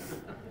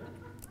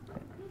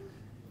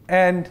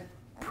 and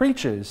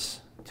preaches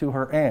to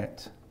her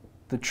aunt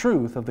the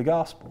truth of the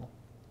gospel.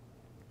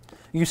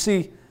 You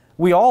see,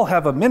 we all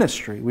have a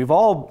ministry. We've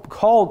all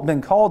been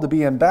called to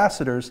be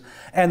ambassadors,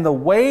 and the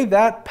way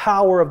that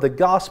power of the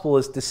gospel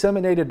is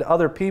disseminated to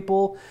other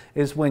people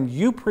is when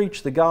you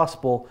preach the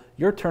gospel,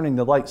 you're turning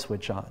the light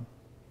switch on.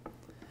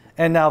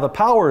 And now the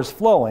power is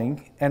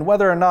flowing, and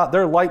whether or not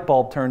their light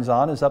bulb turns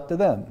on is up to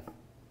them.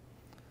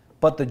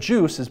 But the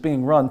juice is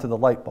being run to the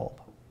light bulb.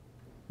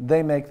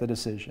 They make the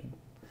decision.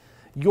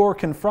 You're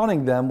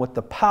confronting them with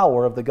the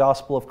power of the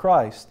gospel of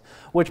Christ,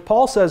 which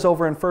Paul says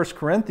over in 1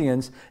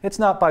 Corinthians, it's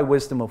not by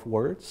wisdom of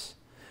words.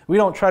 We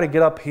don't try to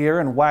get up here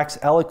and wax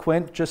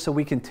eloquent just so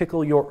we can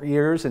tickle your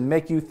ears and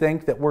make you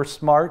think that we're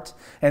smart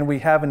and we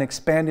have an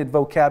expanded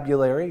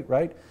vocabulary,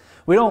 right?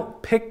 We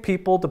don't pick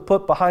people to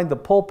put behind the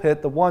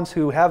pulpit, the ones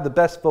who have the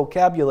best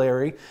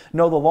vocabulary,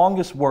 know the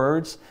longest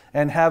words,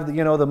 and have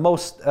the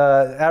most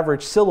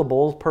average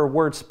syllables per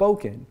word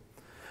spoken.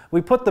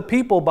 We put the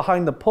people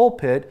behind the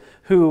pulpit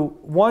who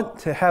want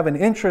to have an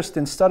interest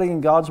in studying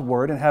God's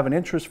Word and have an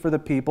interest for the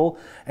people,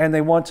 and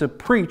they want to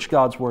preach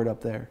God's Word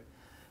up there.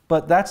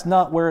 But that's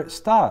not where it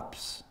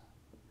stops.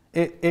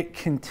 It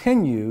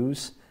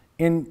continues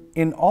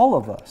in all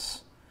of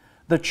us.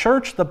 The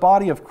church, the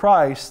body of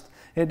Christ,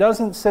 it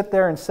doesn't sit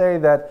there and say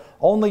that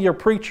only your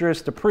preacher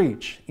is to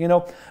preach.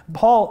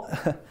 Paul,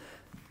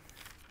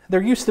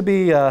 there used to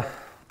be,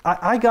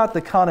 I got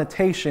the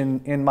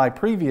connotation in my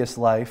previous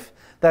life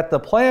that the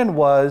plan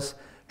was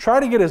try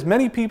to get as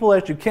many people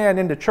as you can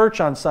into church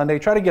on Sunday,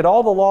 try to get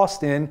all the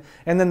lost in,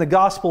 and then the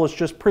gospel is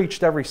just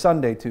preached every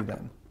Sunday to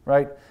them,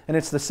 right? And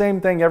it's the same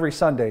thing every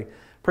Sunday.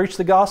 Preach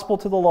the gospel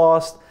to the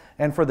lost,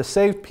 and for the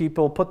saved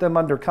people, put them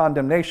under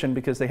condemnation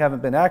because they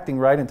haven't been acting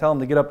right, and tell them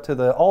to get up to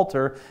the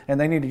altar and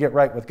they need to get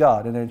right with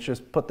God. And then it's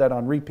just put that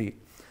on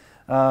repeat.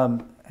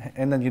 And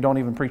then you don't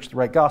even preach the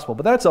right gospel.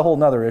 But that's a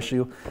whole other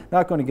issue.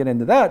 Not going to get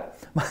into that.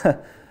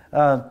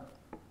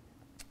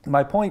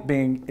 My point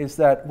being is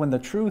that when the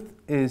truth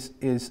is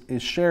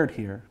shared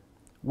here,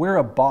 we're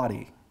a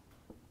body.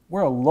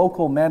 We're a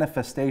local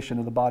manifestation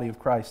of the body of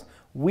Christ.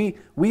 We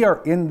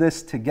are in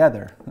this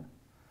together.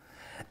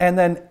 And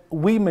then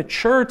we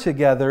mature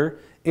together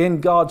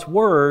in God's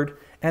Word,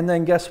 and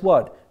then guess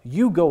what?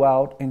 You go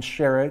out and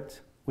share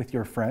it with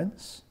your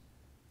friends,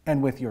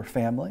 and with your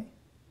family,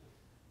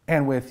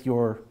 and with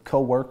your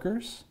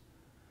co-workers.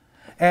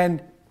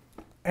 And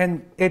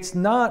it's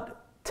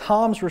not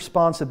Tom's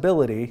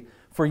responsibility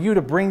for you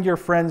to bring your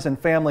friends and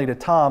family to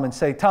Tom and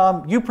say,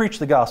 Tom, you preach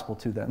the gospel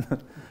to them.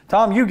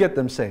 Tom, you get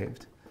them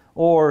saved.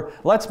 Or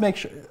let's make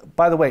sure,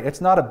 by the way,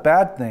 it's not a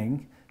bad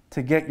thing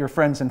to get your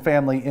friends and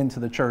family into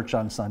the church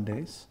on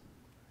Sundays.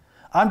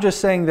 I'm just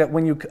saying that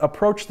when you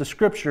approach the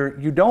Scripture,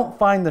 you don't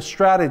find the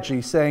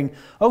strategy saying,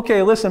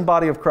 okay, listen,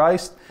 body of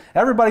Christ,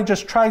 everybody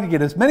just try to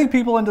get as many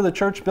people into the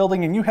church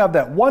building, and you have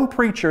that one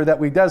preacher that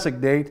we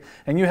designate,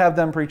 and you have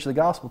them preach the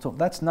gospel to them.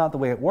 That's not the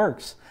way it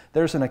works.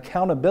 There's an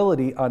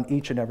accountability on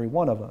each and every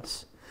one of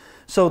us.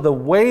 So the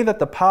way that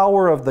the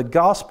power of the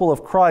gospel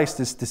of Christ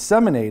is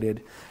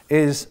disseminated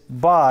is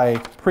by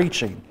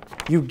preaching.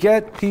 You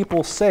get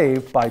people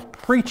saved by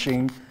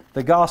preaching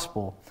the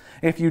gospel.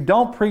 If you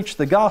don't preach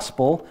the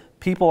gospel,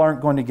 people aren't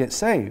going to get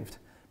saved.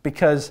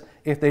 Because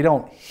if they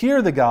don't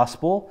hear the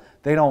gospel,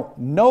 they don't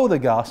know the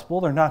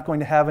gospel, they're not going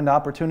to have an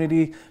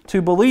opportunity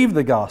to believe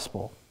the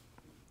gospel.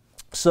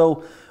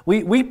 So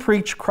we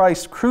preach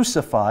Christ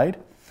crucified,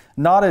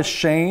 not as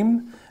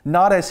shame,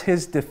 not as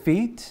his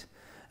defeat,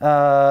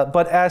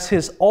 but as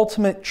his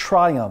ultimate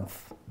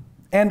triumph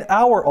and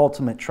our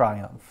ultimate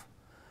triumph.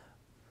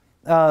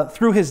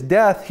 Through his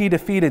death, he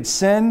defeated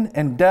sin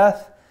and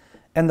death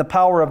and the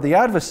power of the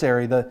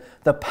adversary,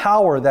 the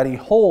power that he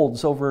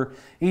holds over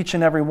each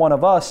and every one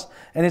of us.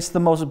 And it's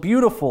the most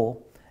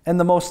beautiful and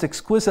the most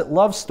exquisite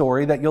love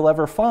story that you'll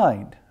ever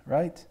find,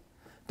 right?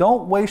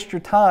 Don't waste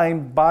your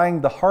time buying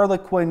the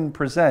Harlequin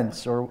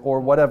Presents or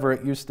whatever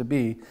it used to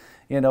be.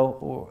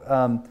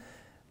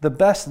 The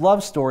best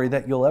love story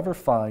that you'll ever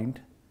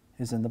find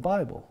is in the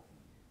Bible.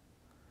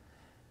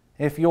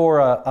 If you're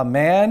a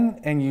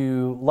man and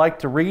you like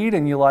to read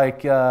and you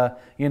like,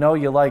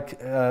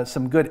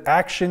 some good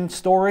action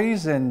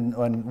stories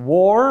and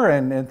war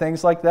and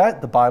things like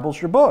that, the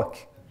Bible's your book.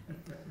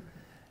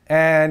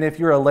 And if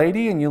you're a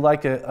lady and you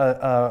like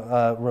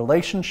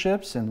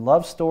relationships and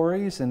love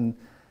stories, and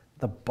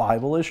the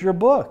Bible is your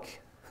book.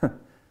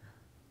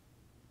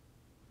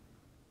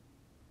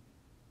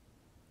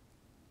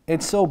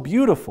 It's so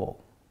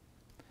beautiful.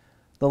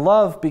 The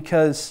love,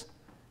 because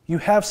you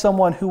have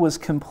someone who was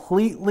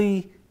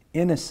completely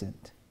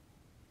innocent,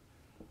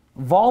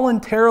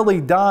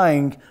 voluntarily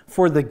dying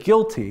for the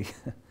guilty,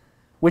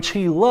 which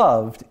he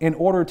loved in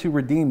order to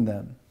redeem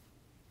them.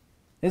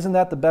 Isn't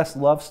that the best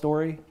love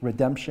story?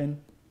 Redemption.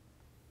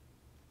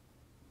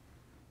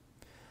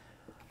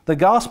 The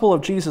gospel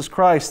of Jesus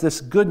Christ,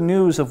 this good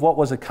news of what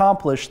was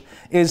accomplished,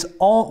 is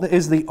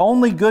the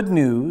only good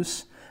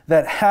news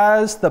that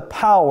has the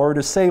power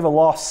to save a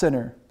lost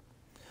sinner.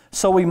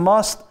 So we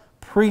must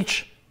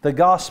preach the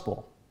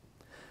gospel.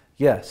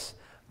 Yes,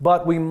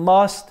 but we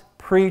must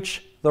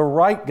preach the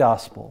right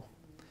gospel.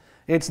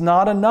 It's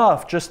not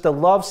enough just to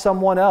love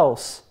someone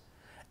else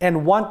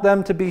and want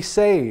them to be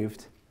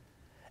saved,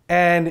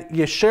 and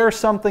you share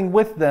something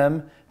with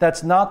them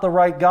that's not the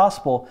right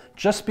gospel.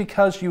 Just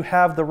because you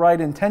have the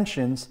right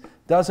intentions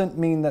doesn't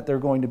mean that they're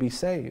going to be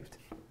saved.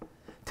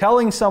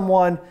 Telling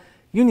someone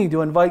you need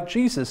to invite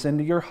Jesus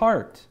into your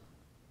heart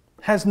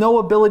has no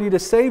ability to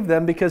save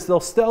them, because they'll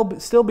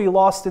still be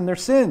lost in their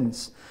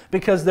sins,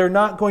 because they're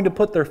not going to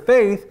put their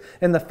faith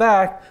in the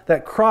fact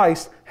that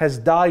Christ has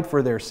died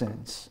for their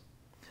sins.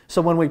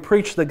 So when we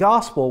preach the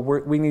gospel,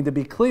 we need to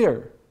be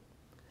clear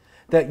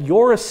that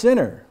you're a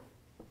sinner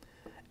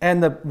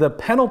And the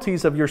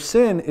penalties of your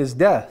sin is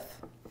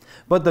death.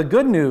 But the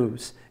good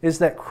news is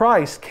that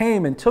Christ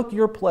came and took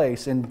your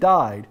place and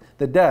died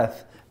the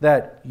death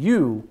that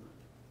you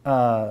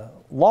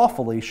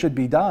lawfully should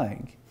be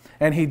dying.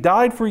 And He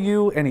died for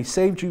you, and He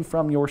saved you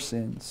from your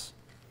sins.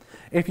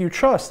 If you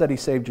trust that He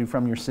saved you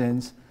from your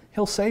sins,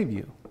 He'll save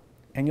you,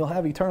 and you'll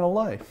have eternal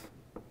life.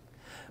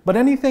 But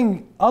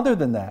anything other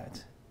than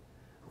that,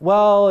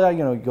 well,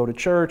 you go to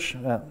church,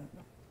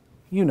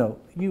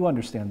 you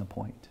understand the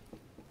point.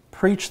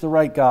 Preach the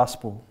right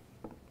gospel.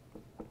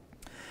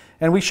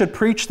 And we should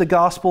preach the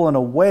gospel in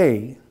a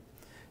way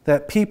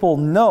that people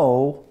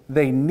know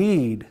they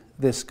need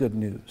this good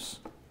news,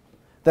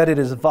 that it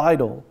is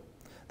vital,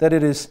 that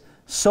it is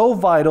so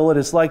vital it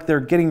is like they're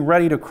getting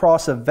ready to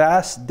cross a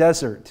vast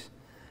desert,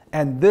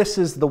 and this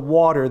is the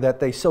water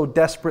that they so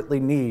desperately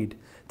need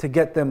to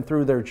get them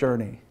through their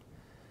journey.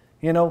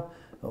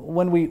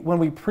 When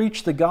we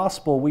preach the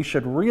gospel, we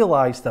should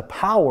realize the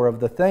power of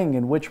the thing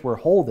in which we're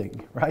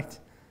holding, right?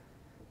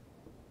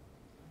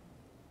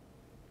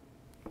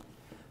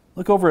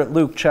 Look over at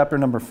Luke chapter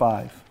number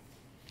 5.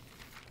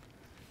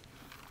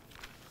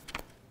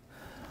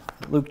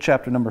 Luke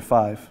chapter number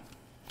 5.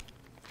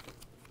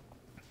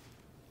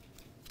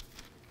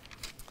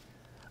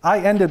 I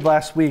ended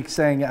last week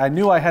saying I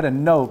knew I had a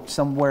note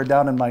somewhere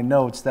down in my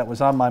notes that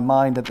was on my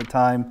mind at the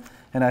time,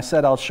 and I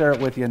said I'll share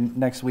it with you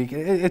next week.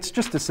 It's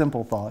just a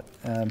simple thought,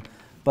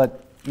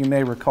 but you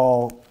may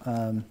recall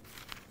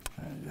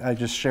I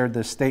just shared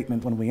this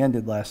statement when we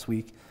ended last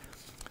week.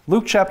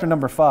 Luke chapter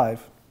number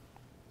 5.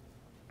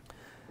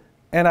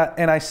 And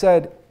I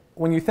said,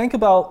 when you think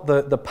about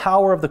the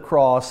power of the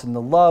cross and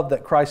the love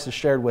that Christ has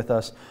shared with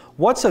us,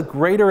 what's a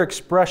greater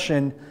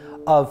expression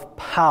of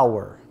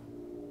power?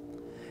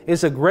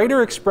 Is a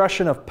greater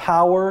expression of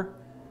power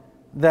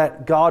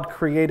that God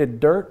created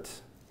dirt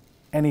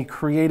and He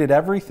created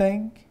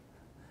everything?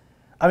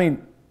 I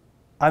mean,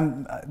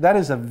 that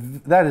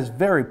is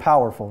very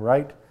powerful,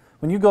 right?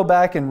 When you go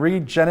back and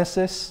read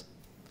Genesis,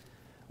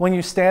 when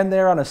you stand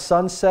there on a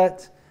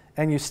sunset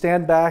and you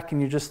stand back and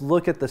you just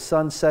look at the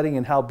sun setting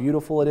and how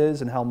beautiful it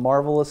is and how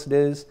marvelous it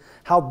is,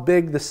 how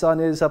big the sun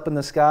is up in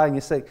the sky, and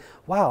you say,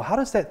 wow, how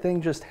does that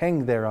thing just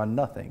hang there on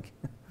nothing?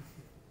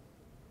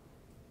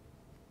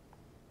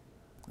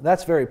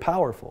 That's very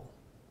powerful.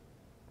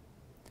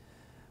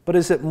 But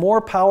is it more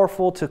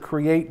powerful to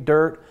create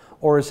dirt,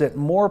 or is it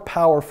more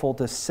powerful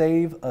to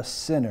save a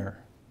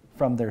sinner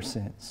from their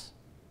sins?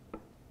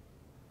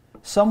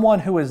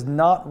 Someone who is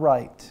not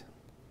right,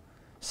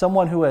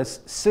 someone who has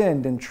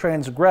sinned and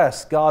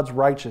transgressed God's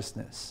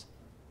righteousness,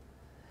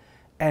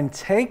 and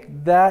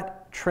take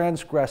that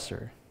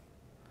transgressor,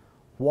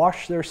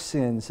 wash their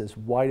sins as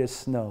white as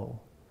snow,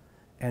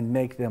 and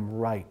make them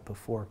right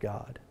before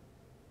God.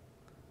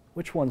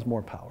 Which one's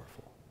more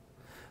powerful?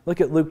 Look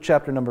at Luke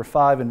chapter number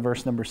 5 and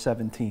verse number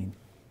 17.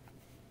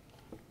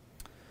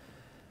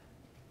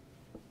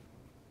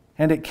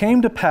 And it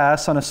came to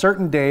pass on a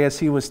certain day as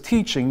He was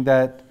teaching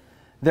that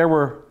there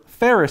were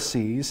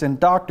Pharisees and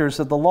doctors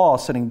of the law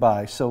sitting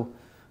by. So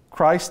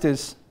Christ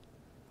is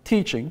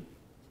teaching,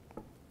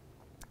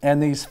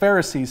 and these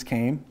Pharisees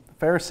came. The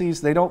Pharisees,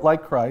 they don't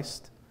like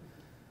Christ,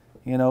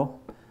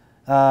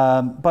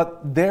 but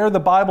they're the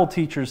Bible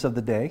teachers of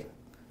the day.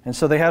 And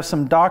so they have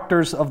some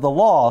doctors of the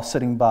law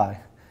sitting by.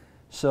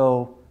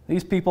 So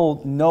these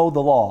people know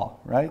the law,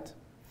 right?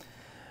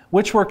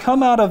 Which were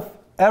come out of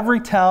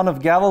every town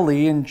of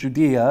Galilee and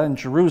Judea and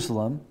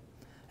Jerusalem,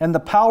 and the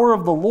power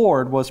of the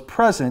Lord was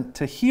present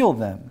to heal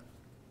them.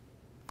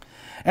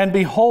 And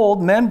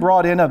behold, men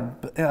brought in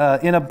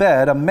a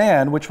bed a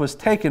man which was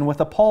taken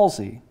with a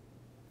palsy.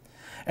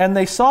 And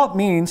they sought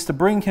means to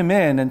bring him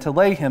in and to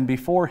lay him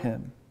before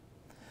him.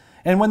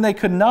 And when they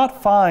could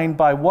not find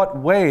by what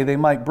way they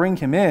might bring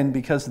him in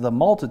because of the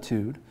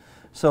multitude,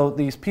 so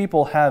these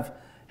people have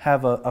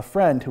a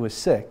friend who is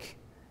sick,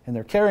 and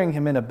they're carrying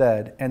him in a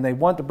bed, and they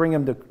want to bring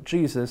him to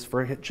Jesus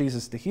for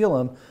Jesus to heal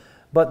him,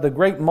 but the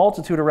great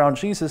multitude around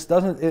Jesus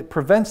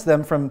prevents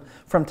them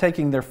from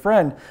taking their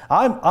friend.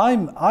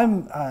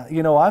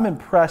 I'm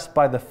impressed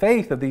by the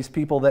faith of these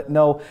people that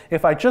know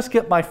if I just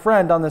get my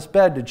friend on this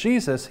bed to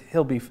Jesus,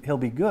 he'll be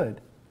good,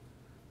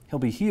 he'll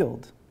be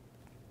healed.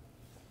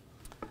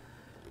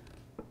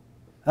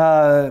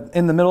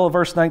 In the middle of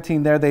verse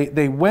 19 there,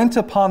 they went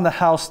upon the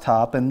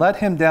housetop and let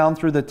him down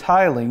through the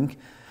tiling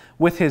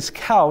with his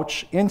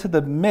couch into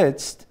the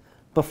midst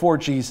before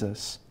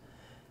Jesus.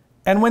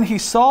 And when he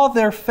saw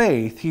their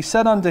faith, he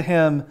said unto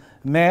him,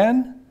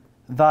 Man,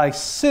 thy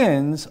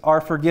sins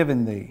are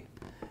forgiven thee.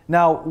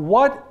 Now,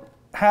 what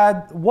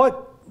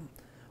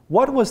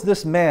was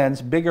this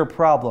man's bigger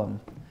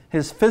problem?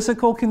 His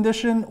physical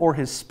condition or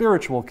his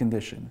spiritual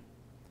condition?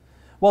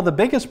 Well, the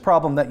biggest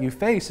problem that you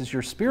face is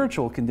your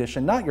spiritual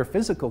condition, not your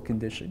physical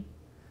condition.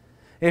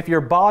 If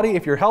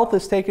your health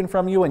is taken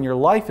from you and your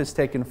life is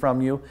taken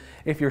from you,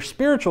 if your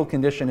spiritual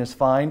condition is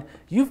fine,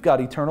 you've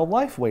got eternal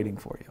life waiting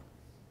for you.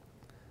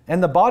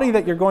 And the body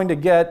that you're going to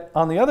get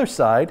on the other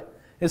side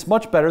is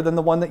much better than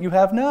the one that you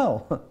have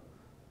now.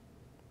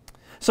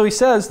 So he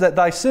says that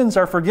thy sins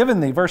are forgiven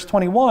thee. Verse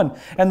 21,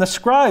 and the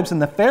scribes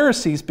and the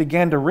Pharisees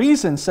began to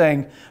reason,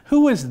 saying,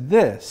 who is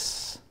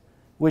this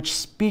which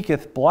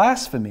speaketh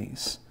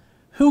blasphemies?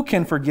 Who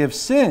can forgive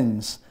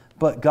sins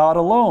but God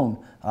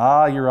alone?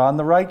 Ah, you're on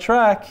the right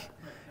track.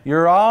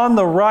 You're on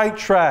the right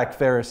track,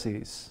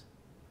 Pharisees,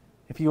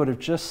 if you would have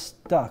just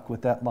stuck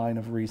with that line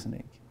of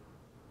reasoning.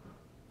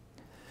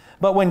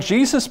 But when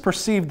Jesus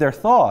perceived their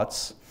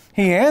thoughts,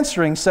 he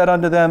answering said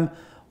unto them,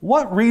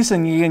 what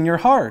reason ye in your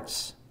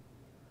hearts?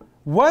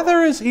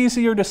 Whether is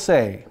easier to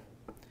say,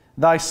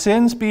 thy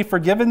sins be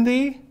forgiven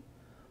thee,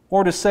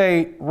 or to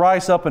say,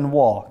 rise up and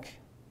walk?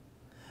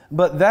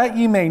 But that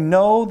ye may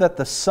know that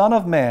the Son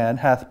of Man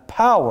hath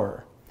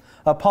power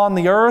upon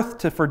the earth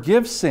to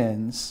forgive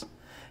sins,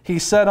 he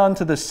said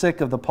unto the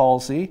sick of the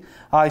palsy,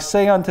 I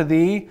say unto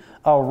thee,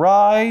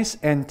 arise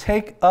and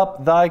take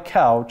up thy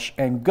couch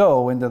and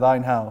go into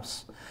thine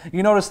house.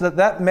 You notice that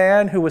that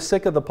man who was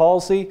sick of the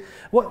palsy,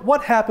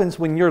 what happens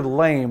when you're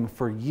lame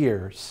for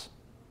years?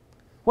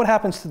 What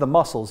happens to the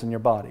muscles in your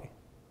body?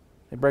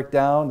 They break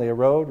down, they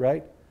erode,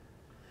 right?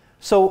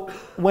 So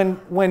when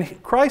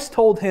Christ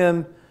told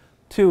him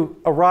to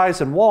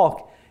arise and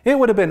walk, it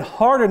would have been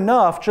hard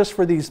enough just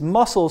for these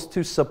muscles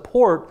to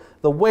support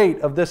the weight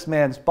of this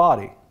man's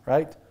body,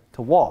 right?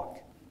 To walk.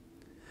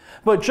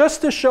 But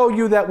just to show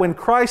you that when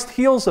Christ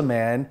heals a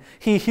man,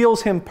 he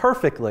heals him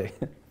perfectly.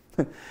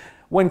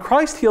 When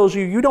Christ heals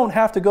you, you don't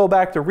have to go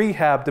back to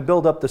rehab to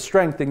build up the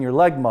strength in your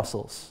leg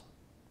muscles.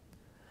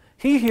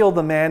 He healed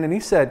the man and he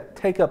said,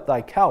 take up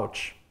thy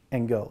couch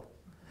and go.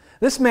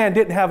 This man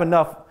didn't have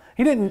enough.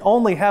 He didn't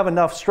only have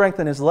enough strength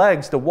in his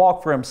legs to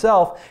walk for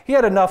himself. He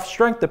had enough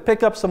strength to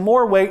pick up some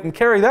more weight and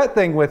carry that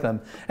thing with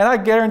him. And I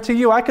guarantee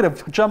you, I could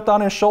have jumped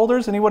on his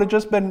shoulders and he would have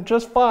just been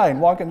just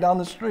fine walking down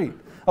the street.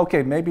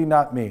 Okay, maybe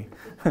not me.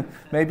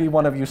 Maybe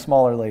one of you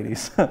smaller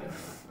ladies.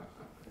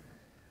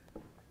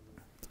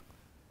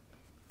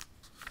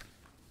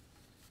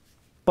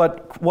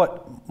 But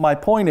what my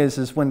point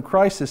is when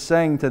Christ is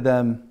saying to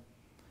them,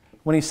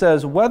 when he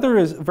says,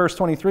 verse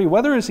 23,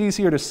 whether is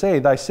easier to say,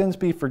 thy sins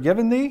be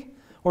forgiven thee,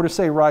 or to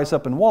say, rise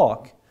up and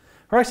walk?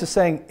 Christ is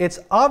saying, it's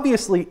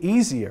obviously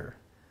easier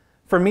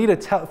for me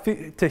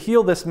to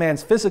heal this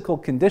man's physical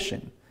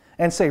condition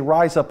and say,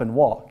 rise up and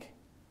walk.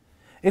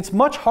 It's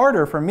much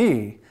harder for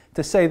me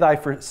to say, thy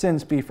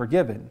sins be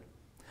forgiven.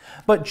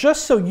 But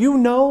just so you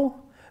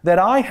know that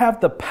I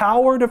have the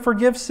power to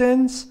forgive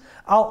sins,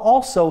 I'll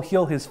also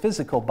heal his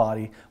physical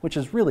body, which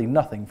is really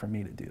nothing for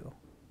me to do.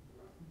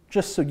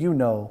 Just so you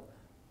know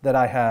that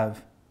I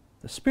have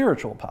the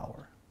spiritual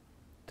power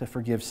to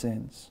forgive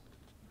sins.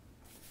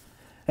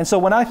 And so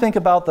when I think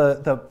about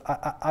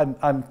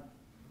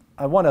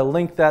I want to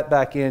link that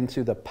back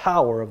into the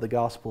power of the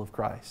gospel of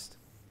Christ.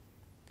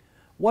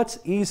 What's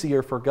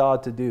easier for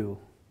God to do?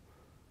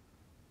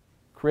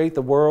 Create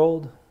the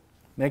world,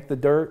 make the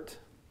dirt,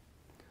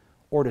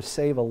 or to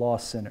save a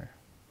lost sinner?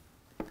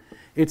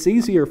 It's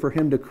easier for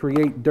him to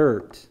create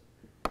dirt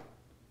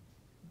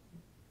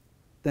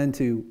than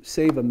to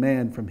save a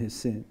man from his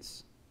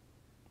sins.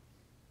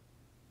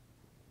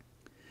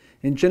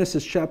 In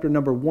Genesis chapter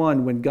number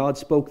 1, when God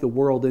spoke the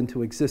world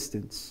into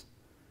existence,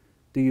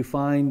 do you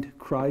find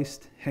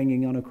Christ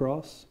hanging on a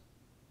cross?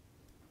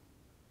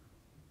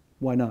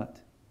 Why not?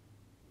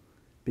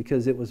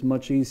 Because it was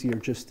much easier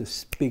just to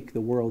speak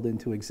the world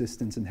into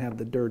existence and have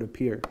the dirt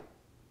appear.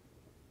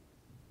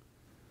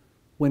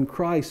 When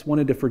Christ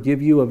wanted to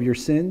forgive you of your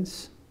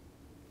sins,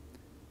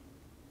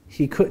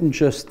 he couldn't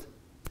just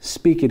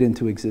speak it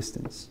into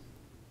existence.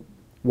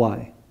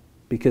 Why?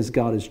 Because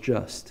God is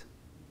just.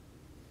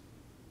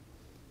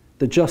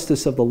 The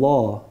justice of the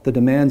law, the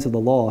demands of the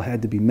law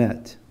had to be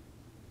met.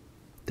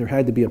 There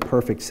had to be a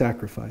perfect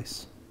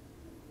sacrifice.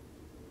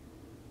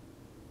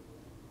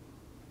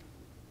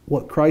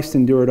 What Christ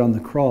endured on the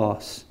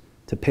cross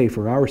to pay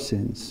for our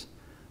sins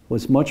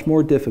was much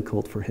more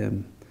difficult for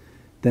him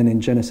than in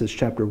Genesis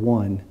chapter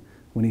 1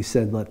 when he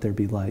said, let there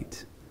be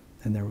light,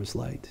 and there was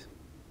light.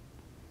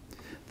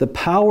 The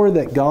power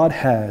that God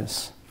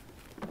has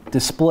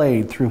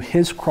displayed through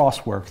his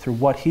cross work, through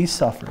what he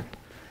suffered,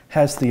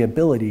 has the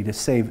ability to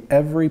save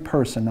every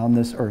person on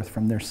this earth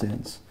from their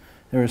sins.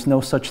 There is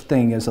no such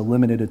thing as a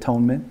limited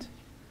atonement.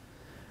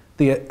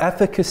 The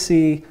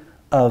efficacy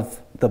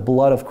of the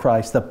blood of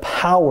Christ, the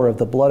power of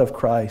the blood of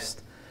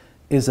Christ,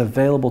 is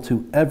available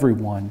to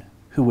everyone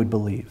who would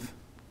believe.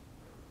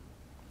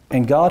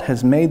 And God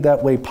has made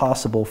that way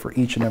possible for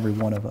each and every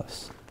one of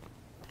us.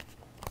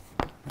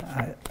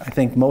 I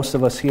think most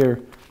of us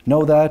here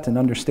know that and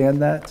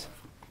understand that.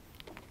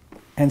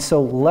 And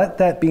so let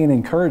that be an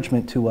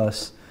encouragement to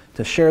us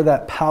to share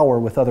that power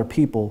with other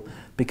people,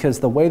 because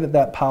the way that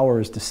that power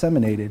is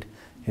disseminated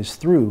is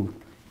through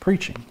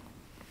preaching.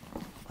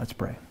 Let's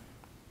pray.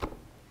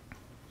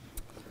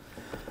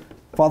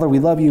 Father, we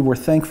love you. We're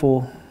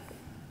thankful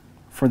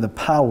for the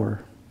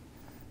power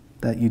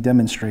that you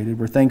demonstrated.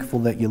 We're thankful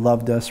that you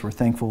loved us. We're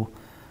thankful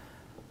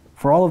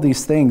for all of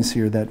these things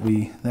here that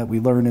we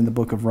learn in the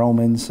book of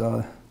Romans.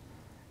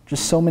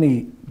 Just so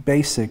many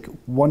basic,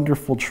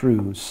 wonderful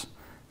truths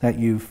that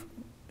you've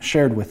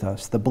shared with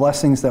us, the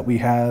blessings that we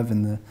have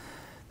and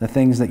the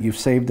things that you've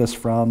saved us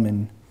from,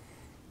 and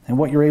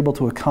what you're able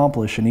to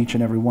accomplish in each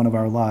and every one of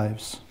our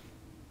lives.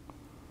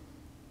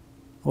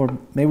 Lord,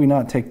 may we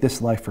not take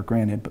this life for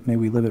granted, but may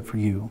we live it for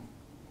you,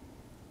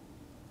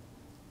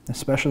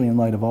 especially in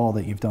light of all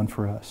that you've done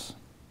for us.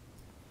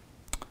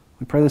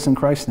 We pray this in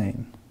Christ's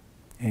name.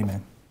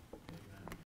 Amen.